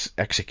beautifully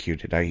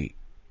executed. I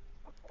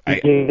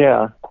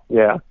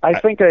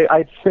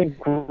think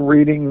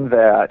reading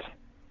that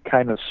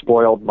kind of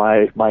spoiled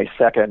my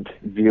second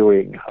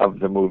viewing of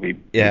the movie.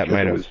 Yeah, it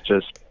might have. It was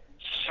just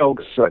so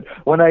good.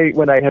 When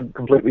I had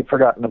completely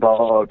forgotten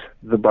about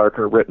the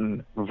Barker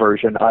written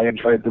version, I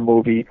enjoyed the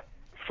movie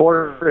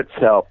for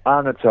itself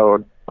on its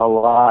own a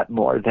lot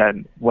more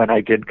than when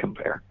I did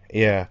compare.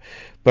 Yeah,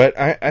 but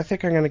I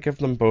think I'm going to give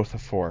them both a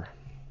 4.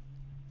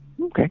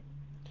 Okay.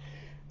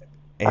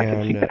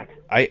 And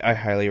I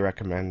highly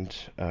recommend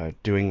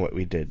doing what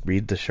we did.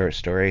 Read the short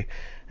story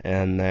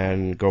and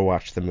then go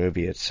watch the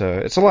movie. It's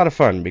a lot of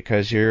fun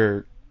because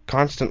you're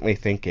constantly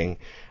thinking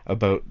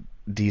about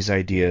these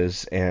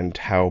ideas and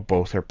how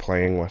both are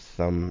playing with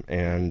them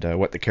and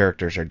what the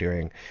characters are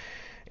doing.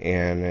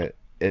 And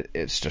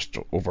it's just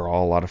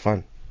overall a lot of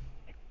fun.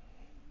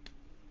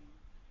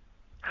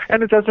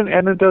 And it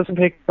doesn't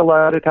take a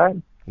lot of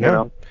time.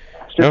 No.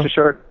 It's just a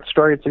short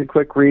story. It's a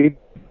quick read.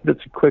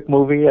 It's a quick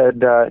movie,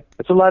 and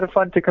it's a lot of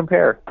fun to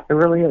compare. It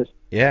really is.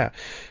 Yeah.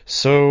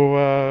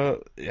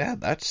 So,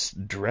 that's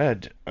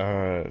Dread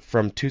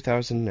from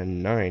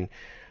 2009.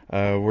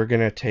 We're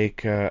going to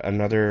take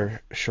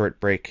another short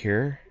break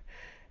here.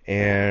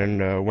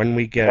 And when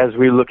we get... As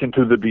we look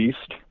into the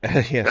beast.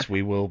 Yes,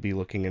 we will be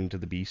looking into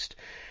the beast.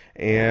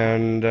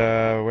 And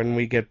when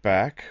we get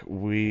back,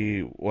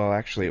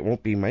 actually, it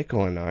won't be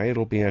Michael and I.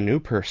 It'll be a new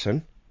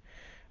person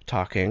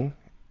talking.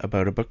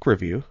 about a book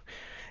review,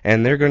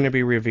 and they're going to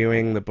be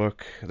reviewing the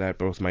book that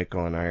both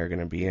Michael and I are going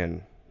to be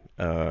in.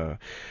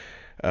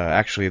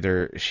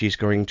 Actually, she's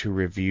going to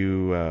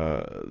review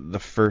the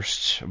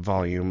first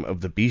volume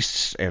of the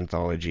Beasts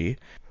anthology.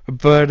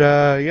 But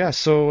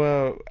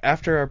so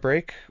after our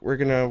break, we're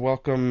going to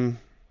welcome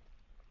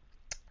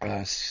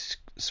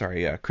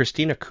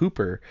Christina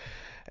Cooper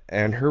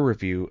and her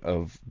review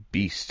of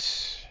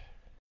Beasts.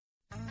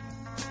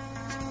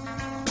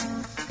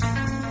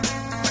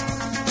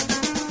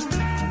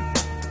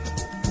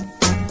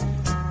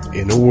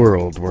 In a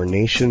world where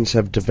nations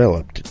have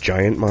developed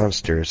giant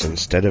monsters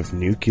instead of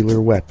nuclear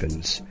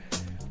weapons,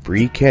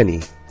 Bree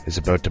Kenny is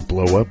about to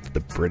blow up the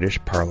British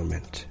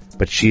Parliament.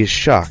 But she is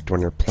shocked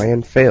when her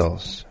plan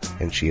fails,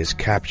 and she is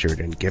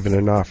captured and given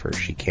an offer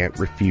she can't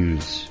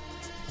refuse.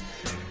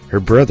 Her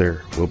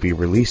brother will be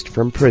released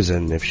from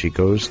prison if she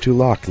goes to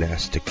Loch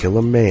Ness to kill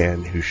a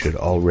man who should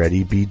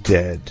already be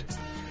dead.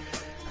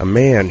 A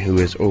man who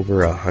is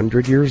over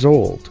 100 years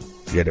old,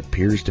 yet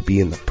appears to be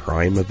in the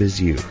prime of his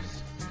youth.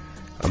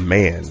 A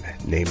man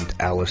named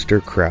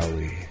Aleister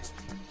Crowley.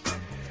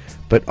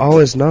 But all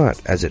is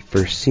not as it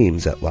first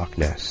seems at Loch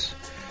Ness.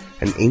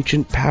 An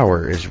ancient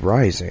power is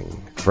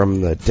rising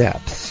from the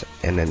depths,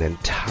 and an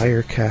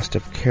entire cast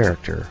of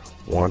character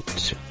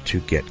want to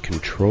get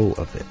control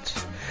of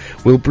it.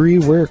 Will Bree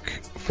work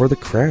for the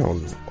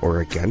crown or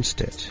against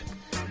it?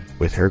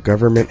 With her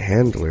government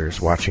handlers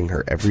watching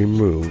her every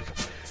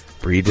move,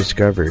 Bree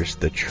discovers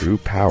the true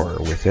power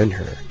within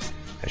her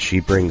as she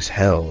brings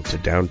hell to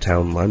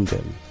downtown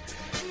London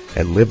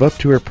and live up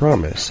to her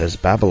promise as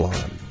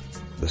Babylon,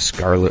 the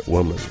Scarlet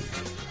Woman,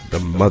 the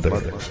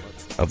mother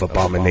of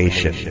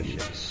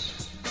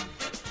abominations.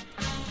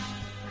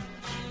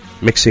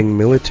 Mixing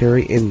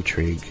military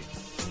intrigue,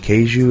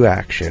 kaiju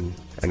action,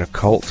 and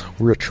occult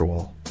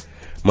ritual,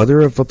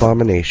 Mother of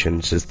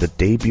Abominations is the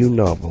debut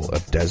novel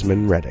of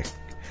Desmond Reddick,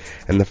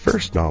 and the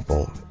first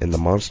novel in the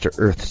Monster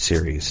Earth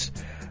series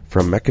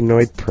from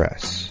Mechanoid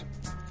Press.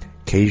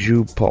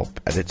 Kaiju pulp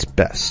at its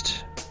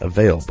best,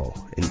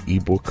 available in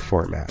ebook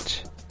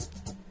format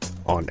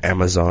on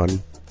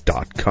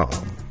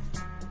Amazon.com.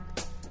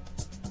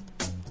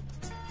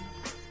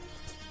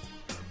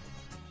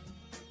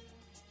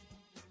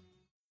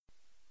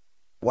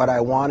 What I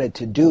wanted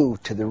to do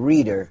to the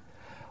reader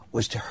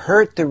was to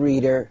hurt the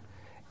reader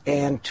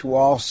and to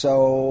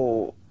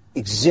also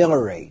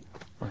exhilarate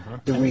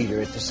the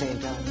reader at the same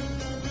time.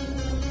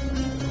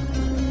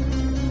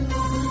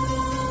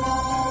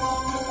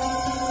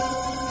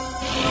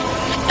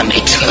 An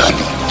eternal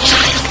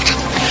child.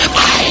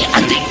 I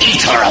am the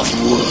eater of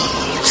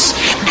worlds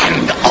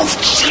and of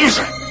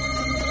children.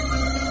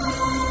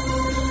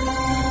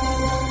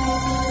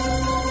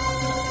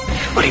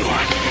 What do you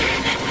want?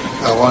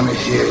 I want to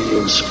hear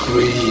you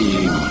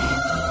scream.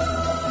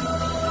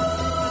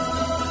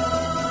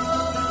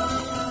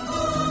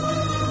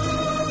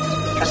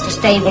 Trust the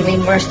stain will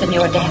mean worse than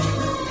your death.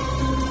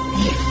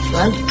 The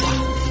floodgates.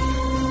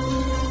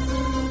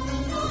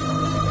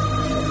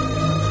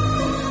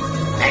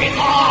 They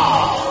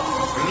all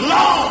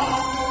flow.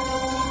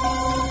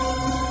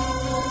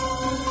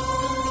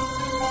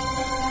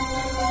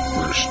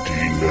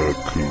 Christina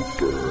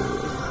Cooper.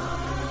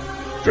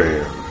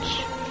 Fans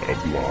of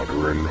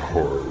modern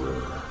horror.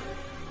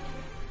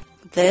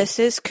 This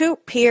is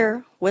Coop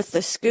here with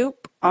the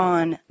scoop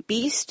on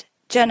Beast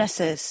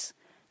Genesis,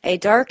 a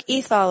Dark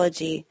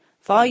Ethology,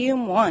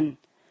 Volume 1,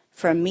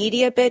 from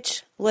Media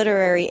Bitch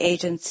Literary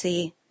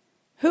Agency.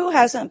 Who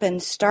hasn't been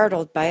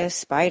startled by a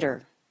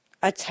spider,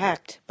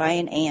 attacked by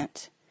an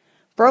ant,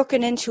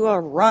 broken into a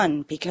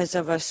run because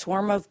of a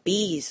swarm of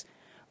bees,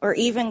 or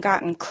even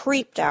gotten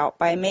creeped out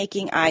by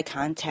making eye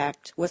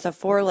contact with a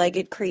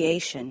four-legged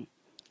creation?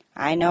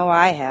 I know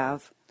I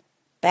have.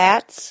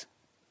 Bats,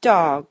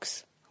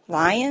 dogs,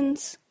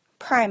 lions,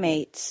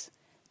 primates,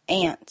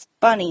 ants,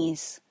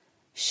 bunnies,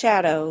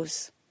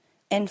 shadows,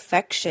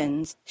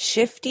 infections,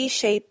 shifty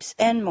shapes,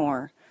 and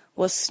more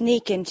will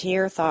sneak into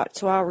your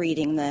thoughts while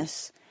reading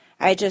this.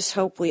 I just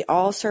hope we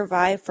all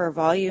survive for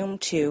Volume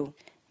 2.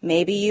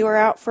 Maybe you are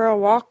out for a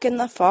walk in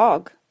the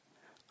fog,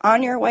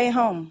 on your way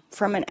home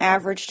from an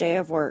average day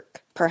of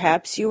work.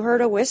 Perhaps you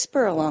heard a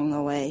whisper along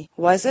the way.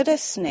 Was it a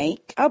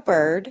snake, a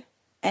bird,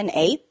 an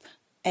ape,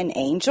 an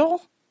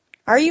angel?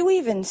 Are you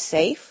even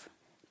safe?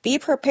 Be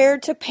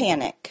prepared to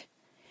panic.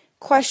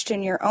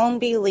 Question your own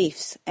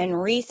beliefs and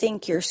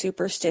rethink your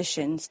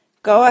superstitions.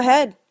 Go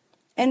ahead.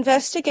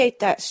 Investigate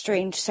that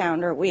strange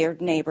sound or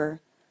weird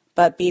neighbor.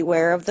 But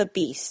beware of the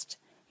beast,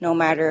 no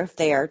matter if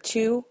they are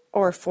 2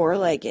 or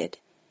 4-legged.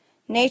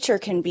 Nature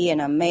can be an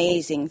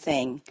amazing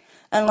thing,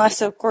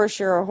 unless of course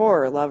you're a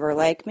horror lover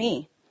like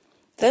me.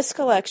 This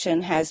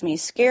collection has me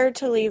scared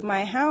to leave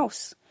my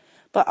house,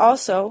 but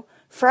also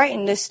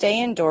frightened to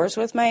stay indoors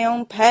with my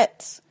own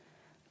pets.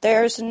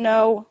 There's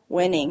no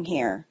winning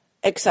here,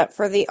 except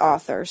for the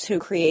authors who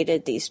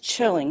created these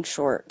chilling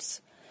shorts.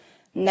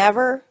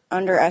 Never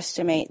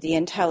underestimate the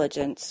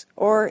intelligence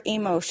or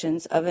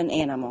emotions of an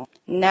animal.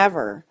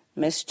 Never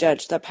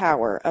misjudge the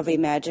power of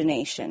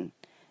imagination.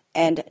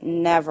 And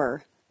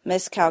never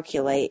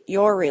miscalculate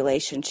your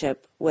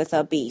relationship with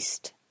a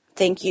beast.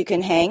 Think you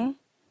can hang?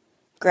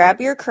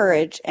 Grab your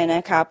courage and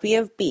a copy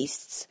of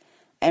Beasts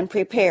and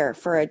prepare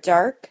for a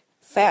dark,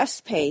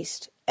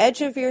 fast-paced,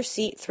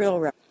 edge-of-your-seat thrill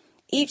ride.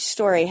 Each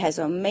story has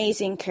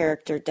amazing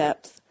character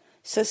depth,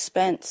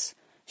 suspense,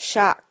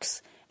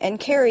 shocks, and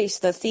carries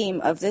the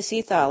theme of this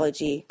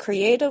ethology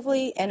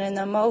creatively and in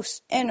the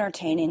most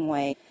entertaining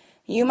way.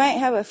 You might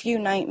have a few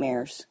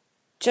nightmares.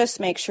 Just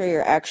make sure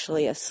you're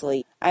actually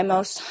asleep. I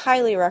most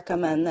highly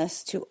recommend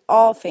this to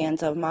all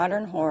fans of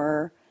modern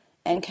horror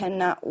and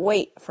cannot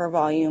wait for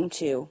Volume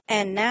 2.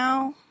 And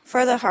now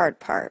for the hard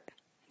part,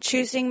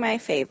 choosing my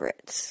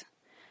favorites.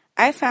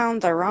 I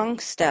found The Wrong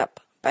Step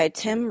by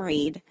Tim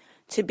Reed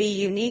to be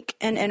unique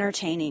and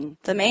entertaining.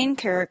 The main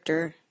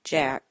character,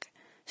 Jack,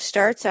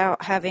 starts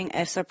out having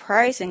a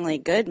surprisingly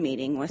good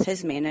meeting with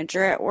his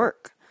manager at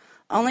work,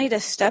 only to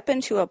step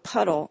into a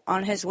puddle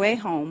on his way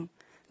home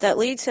that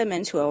leads him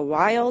into a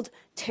wild,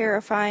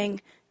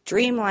 terrifying,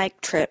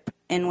 dreamlike trip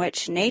in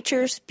which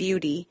nature's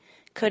beauty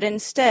could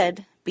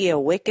instead be a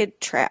wicked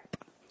trap.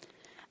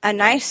 A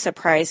nice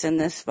surprise in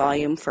this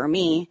volume for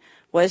me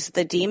was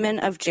The Demon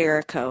of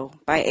Jericho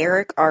by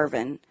Eric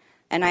Arvin,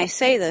 and I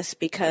say this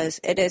because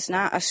it is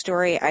not a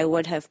story I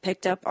would have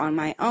picked up on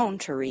my own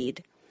to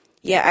read,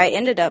 yet I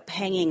ended up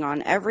hanging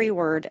on every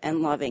word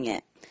and loving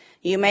it.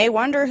 You may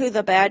wonder who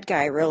the bad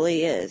guy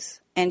really is,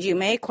 and you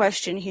may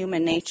question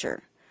human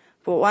nature,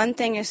 but one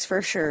thing is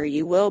for sure,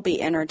 you will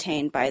be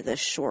entertained by this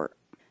short.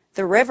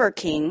 The River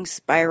Kings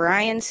by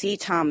Ryan C.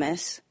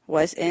 Thomas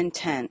was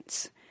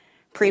intense.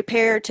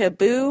 Prepare to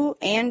boo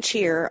and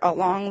cheer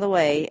along the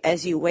way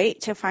as you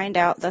wait to find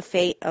out the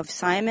fate of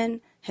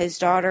Simon, his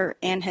daughter,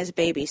 and his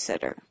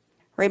babysitter.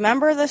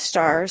 Remember the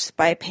Stars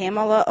by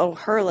Pamela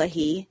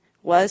O'Herlihy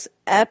was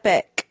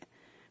epic.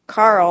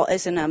 Carl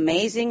is an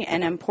amazing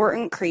and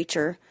important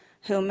creature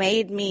who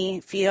made me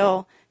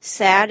feel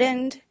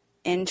saddened,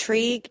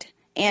 intrigued,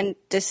 and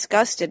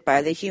disgusted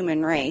by the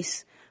human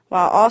race,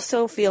 while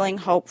also feeling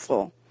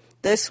hopeful.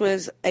 This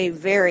was a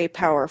very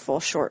powerful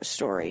short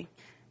story.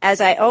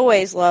 As I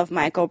always love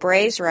Michael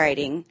Bray's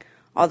writing,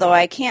 although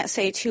I can't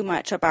say too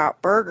much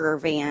about Burger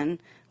Van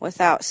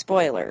without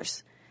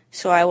spoilers,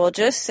 so I will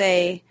just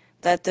say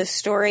that the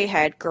story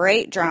had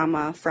great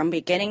drama from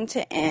beginning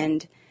to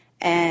end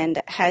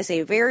and has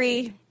a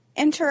very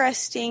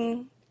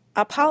interesting,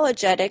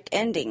 apologetic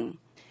ending.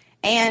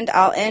 And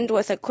I'll end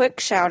with a quick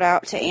shout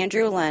out to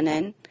Andrew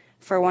Lennon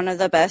for one of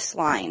the best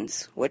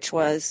lines, which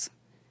was,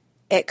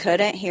 "It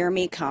couldn't hear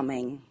me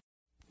coming."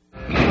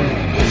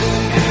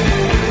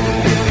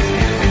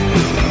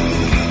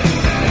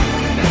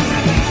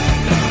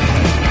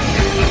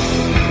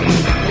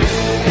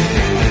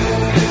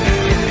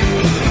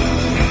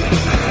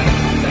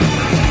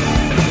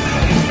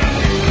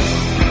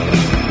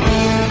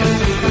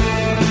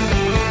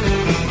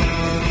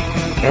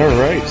 All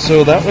right,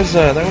 so that was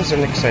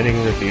an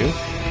exciting review.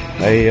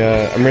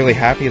 I'm really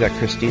happy that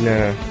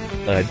Christina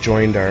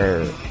joined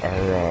our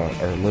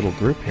little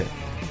group here.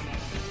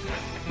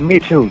 Me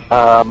too.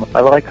 I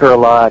like her a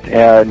lot,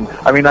 and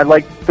I mean I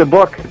like the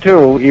book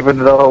too, even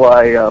though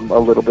I am a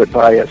little bit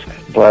biased.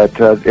 But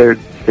there's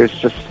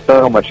just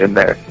so much in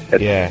there.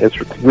 It's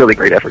really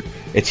great effort.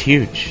 It's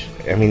huge.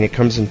 I mean, it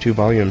comes in 2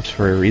 volumes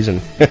for a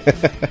reason.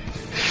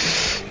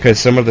 Because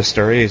some of the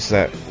stories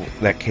that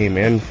came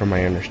in, from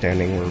my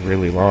understanding, were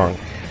really long,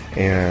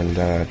 and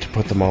to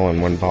put them all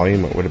in 1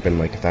 volume, it would have been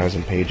like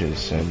 1,000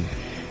 pages, and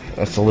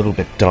that's a little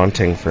bit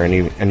daunting for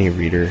any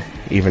reader,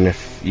 even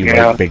if you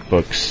like big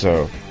books.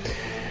 So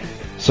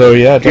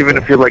yeah, definitely. Even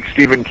if you're like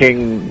Stephen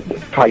King,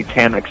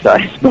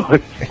 Titanic-sized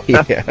books.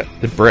 Yeah,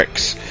 the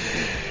bricks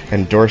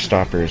and door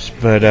stoppers.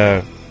 But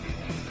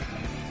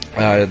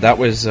that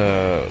was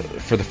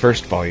for the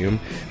first volume.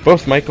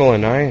 Both Michael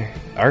and I,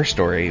 our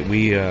story,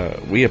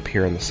 we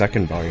appear in the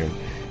second volume,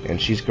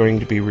 and she's going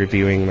to be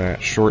reviewing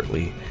that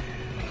shortly,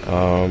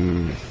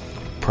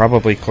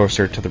 probably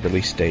closer to the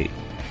release date.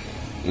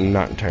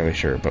 Not entirely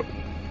sure, but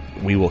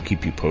we will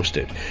keep you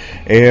posted.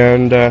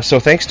 And so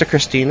thanks to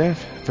Christina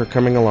for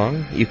coming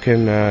along. You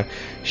can,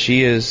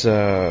 she is,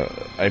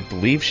 I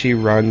believe she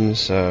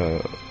runs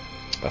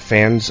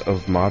Fans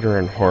of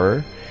Modern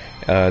Horror.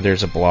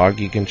 There's a blog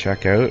you can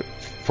check out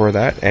for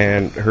that.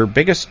 And her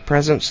biggest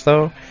presence,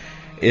 though,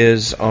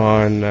 is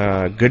on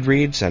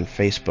Goodreads and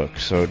Facebook.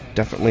 So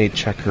definitely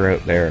check her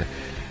out there.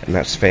 And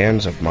that's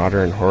Fans of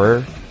Modern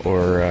Horror,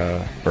 or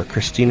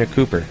Christina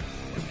Cooper.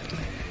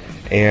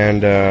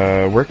 And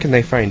where can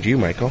they find you,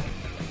 Michael?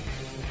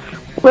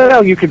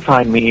 Well, you can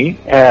find me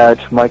at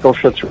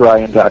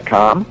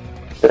michaelschutzryan.com.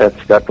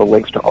 That's got the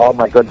links to all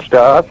my good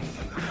stuff.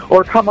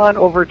 Or come on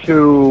over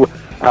to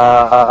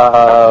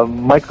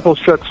Michael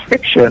Schutz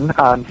Fiction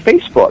on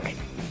Facebook.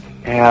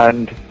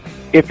 And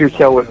if you're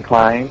so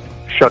inclined,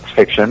 Schutz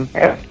Fiction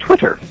at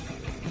Twitter.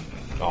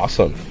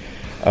 Awesome.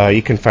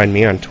 You can find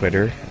me on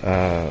Twitter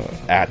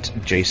at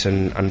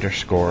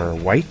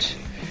Jason_White.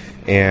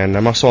 And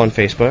I'm also on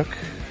Facebook.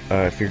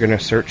 If you're going to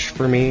search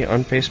for me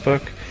on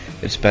Facebook,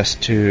 it's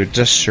best to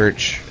just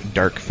search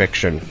Dark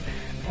Fiction,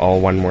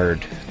 all one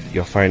word,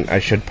 you'll find I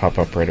should pop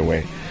up right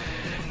away.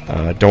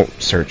 Don't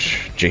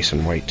search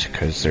Jason White,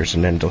 because there's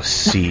an endless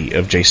sea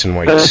of Jason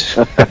Whites.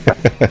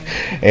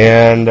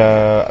 And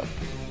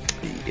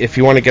if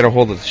you want to get a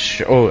hold of the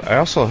show, I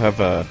also have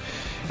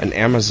an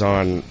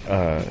Amazon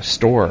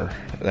store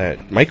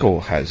that Michael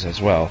has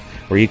as well,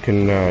 where you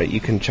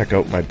can check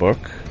out my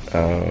book,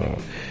 The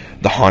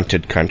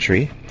Haunted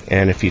Country.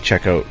 And if you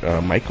check out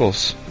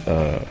Michael's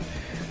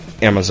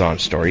Amazon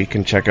store, you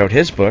can check out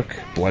his book,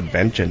 Blood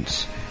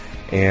Vengeance.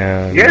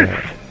 And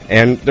yes.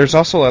 And there's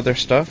also other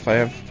stuff. I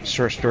have a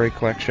short story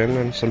collection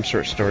and some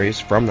short stories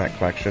from that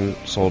collection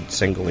sold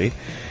singly.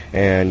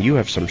 And you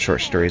have some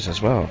short stories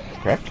as well,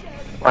 correct?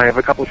 I have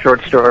a couple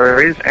short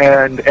stories,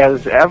 and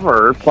as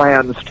ever,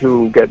 plans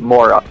to get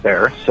more up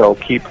there. So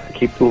keep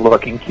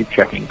looking, keep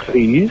checking,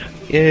 please.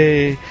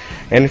 Yay!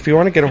 And if you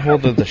want to get a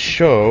hold of the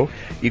show,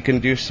 you can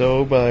do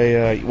so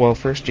by,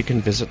 first you can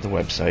visit the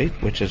website,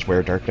 which is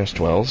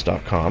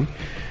wheredarknessdwells.com.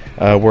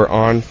 We're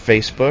on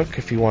Facebook.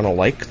 If you want to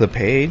like the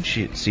page,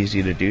 it's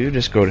easy to do.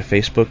 Just go to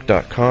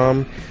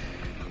facebook.com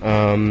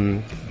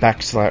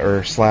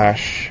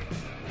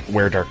 /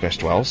 Where Darkness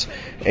Dwells.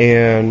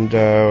 And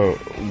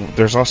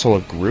there's also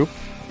a group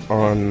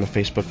on the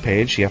Facebook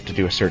page. You have to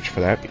do a search for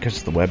that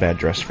because the web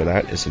address for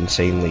that is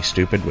insanely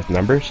stupid with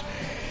numbers.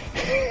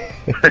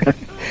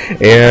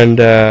 And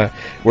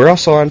we're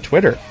also on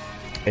Twitter.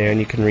 And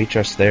you can reach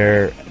us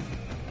there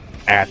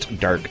at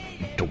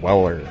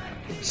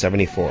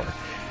DarkDweller74.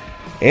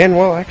 And,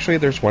 well, actually,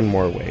 there's one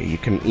more way. You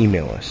can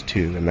email us,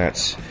 too, and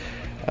that's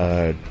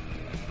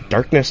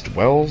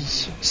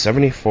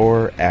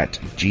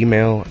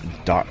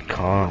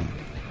darknessdwells74@gmail.com.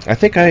 I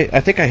think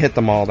I hit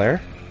them all there.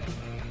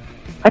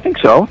 I think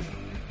so.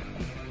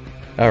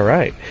 All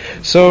right.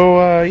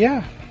 So,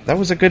 yeah, that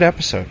was a good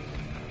episode.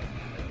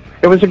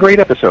 It was a great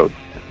episode.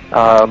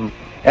 And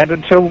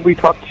until we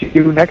talk to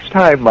you next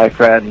time, my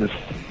friends,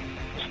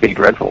 stay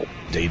dreadful.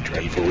 Stay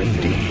dreadful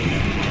indeed.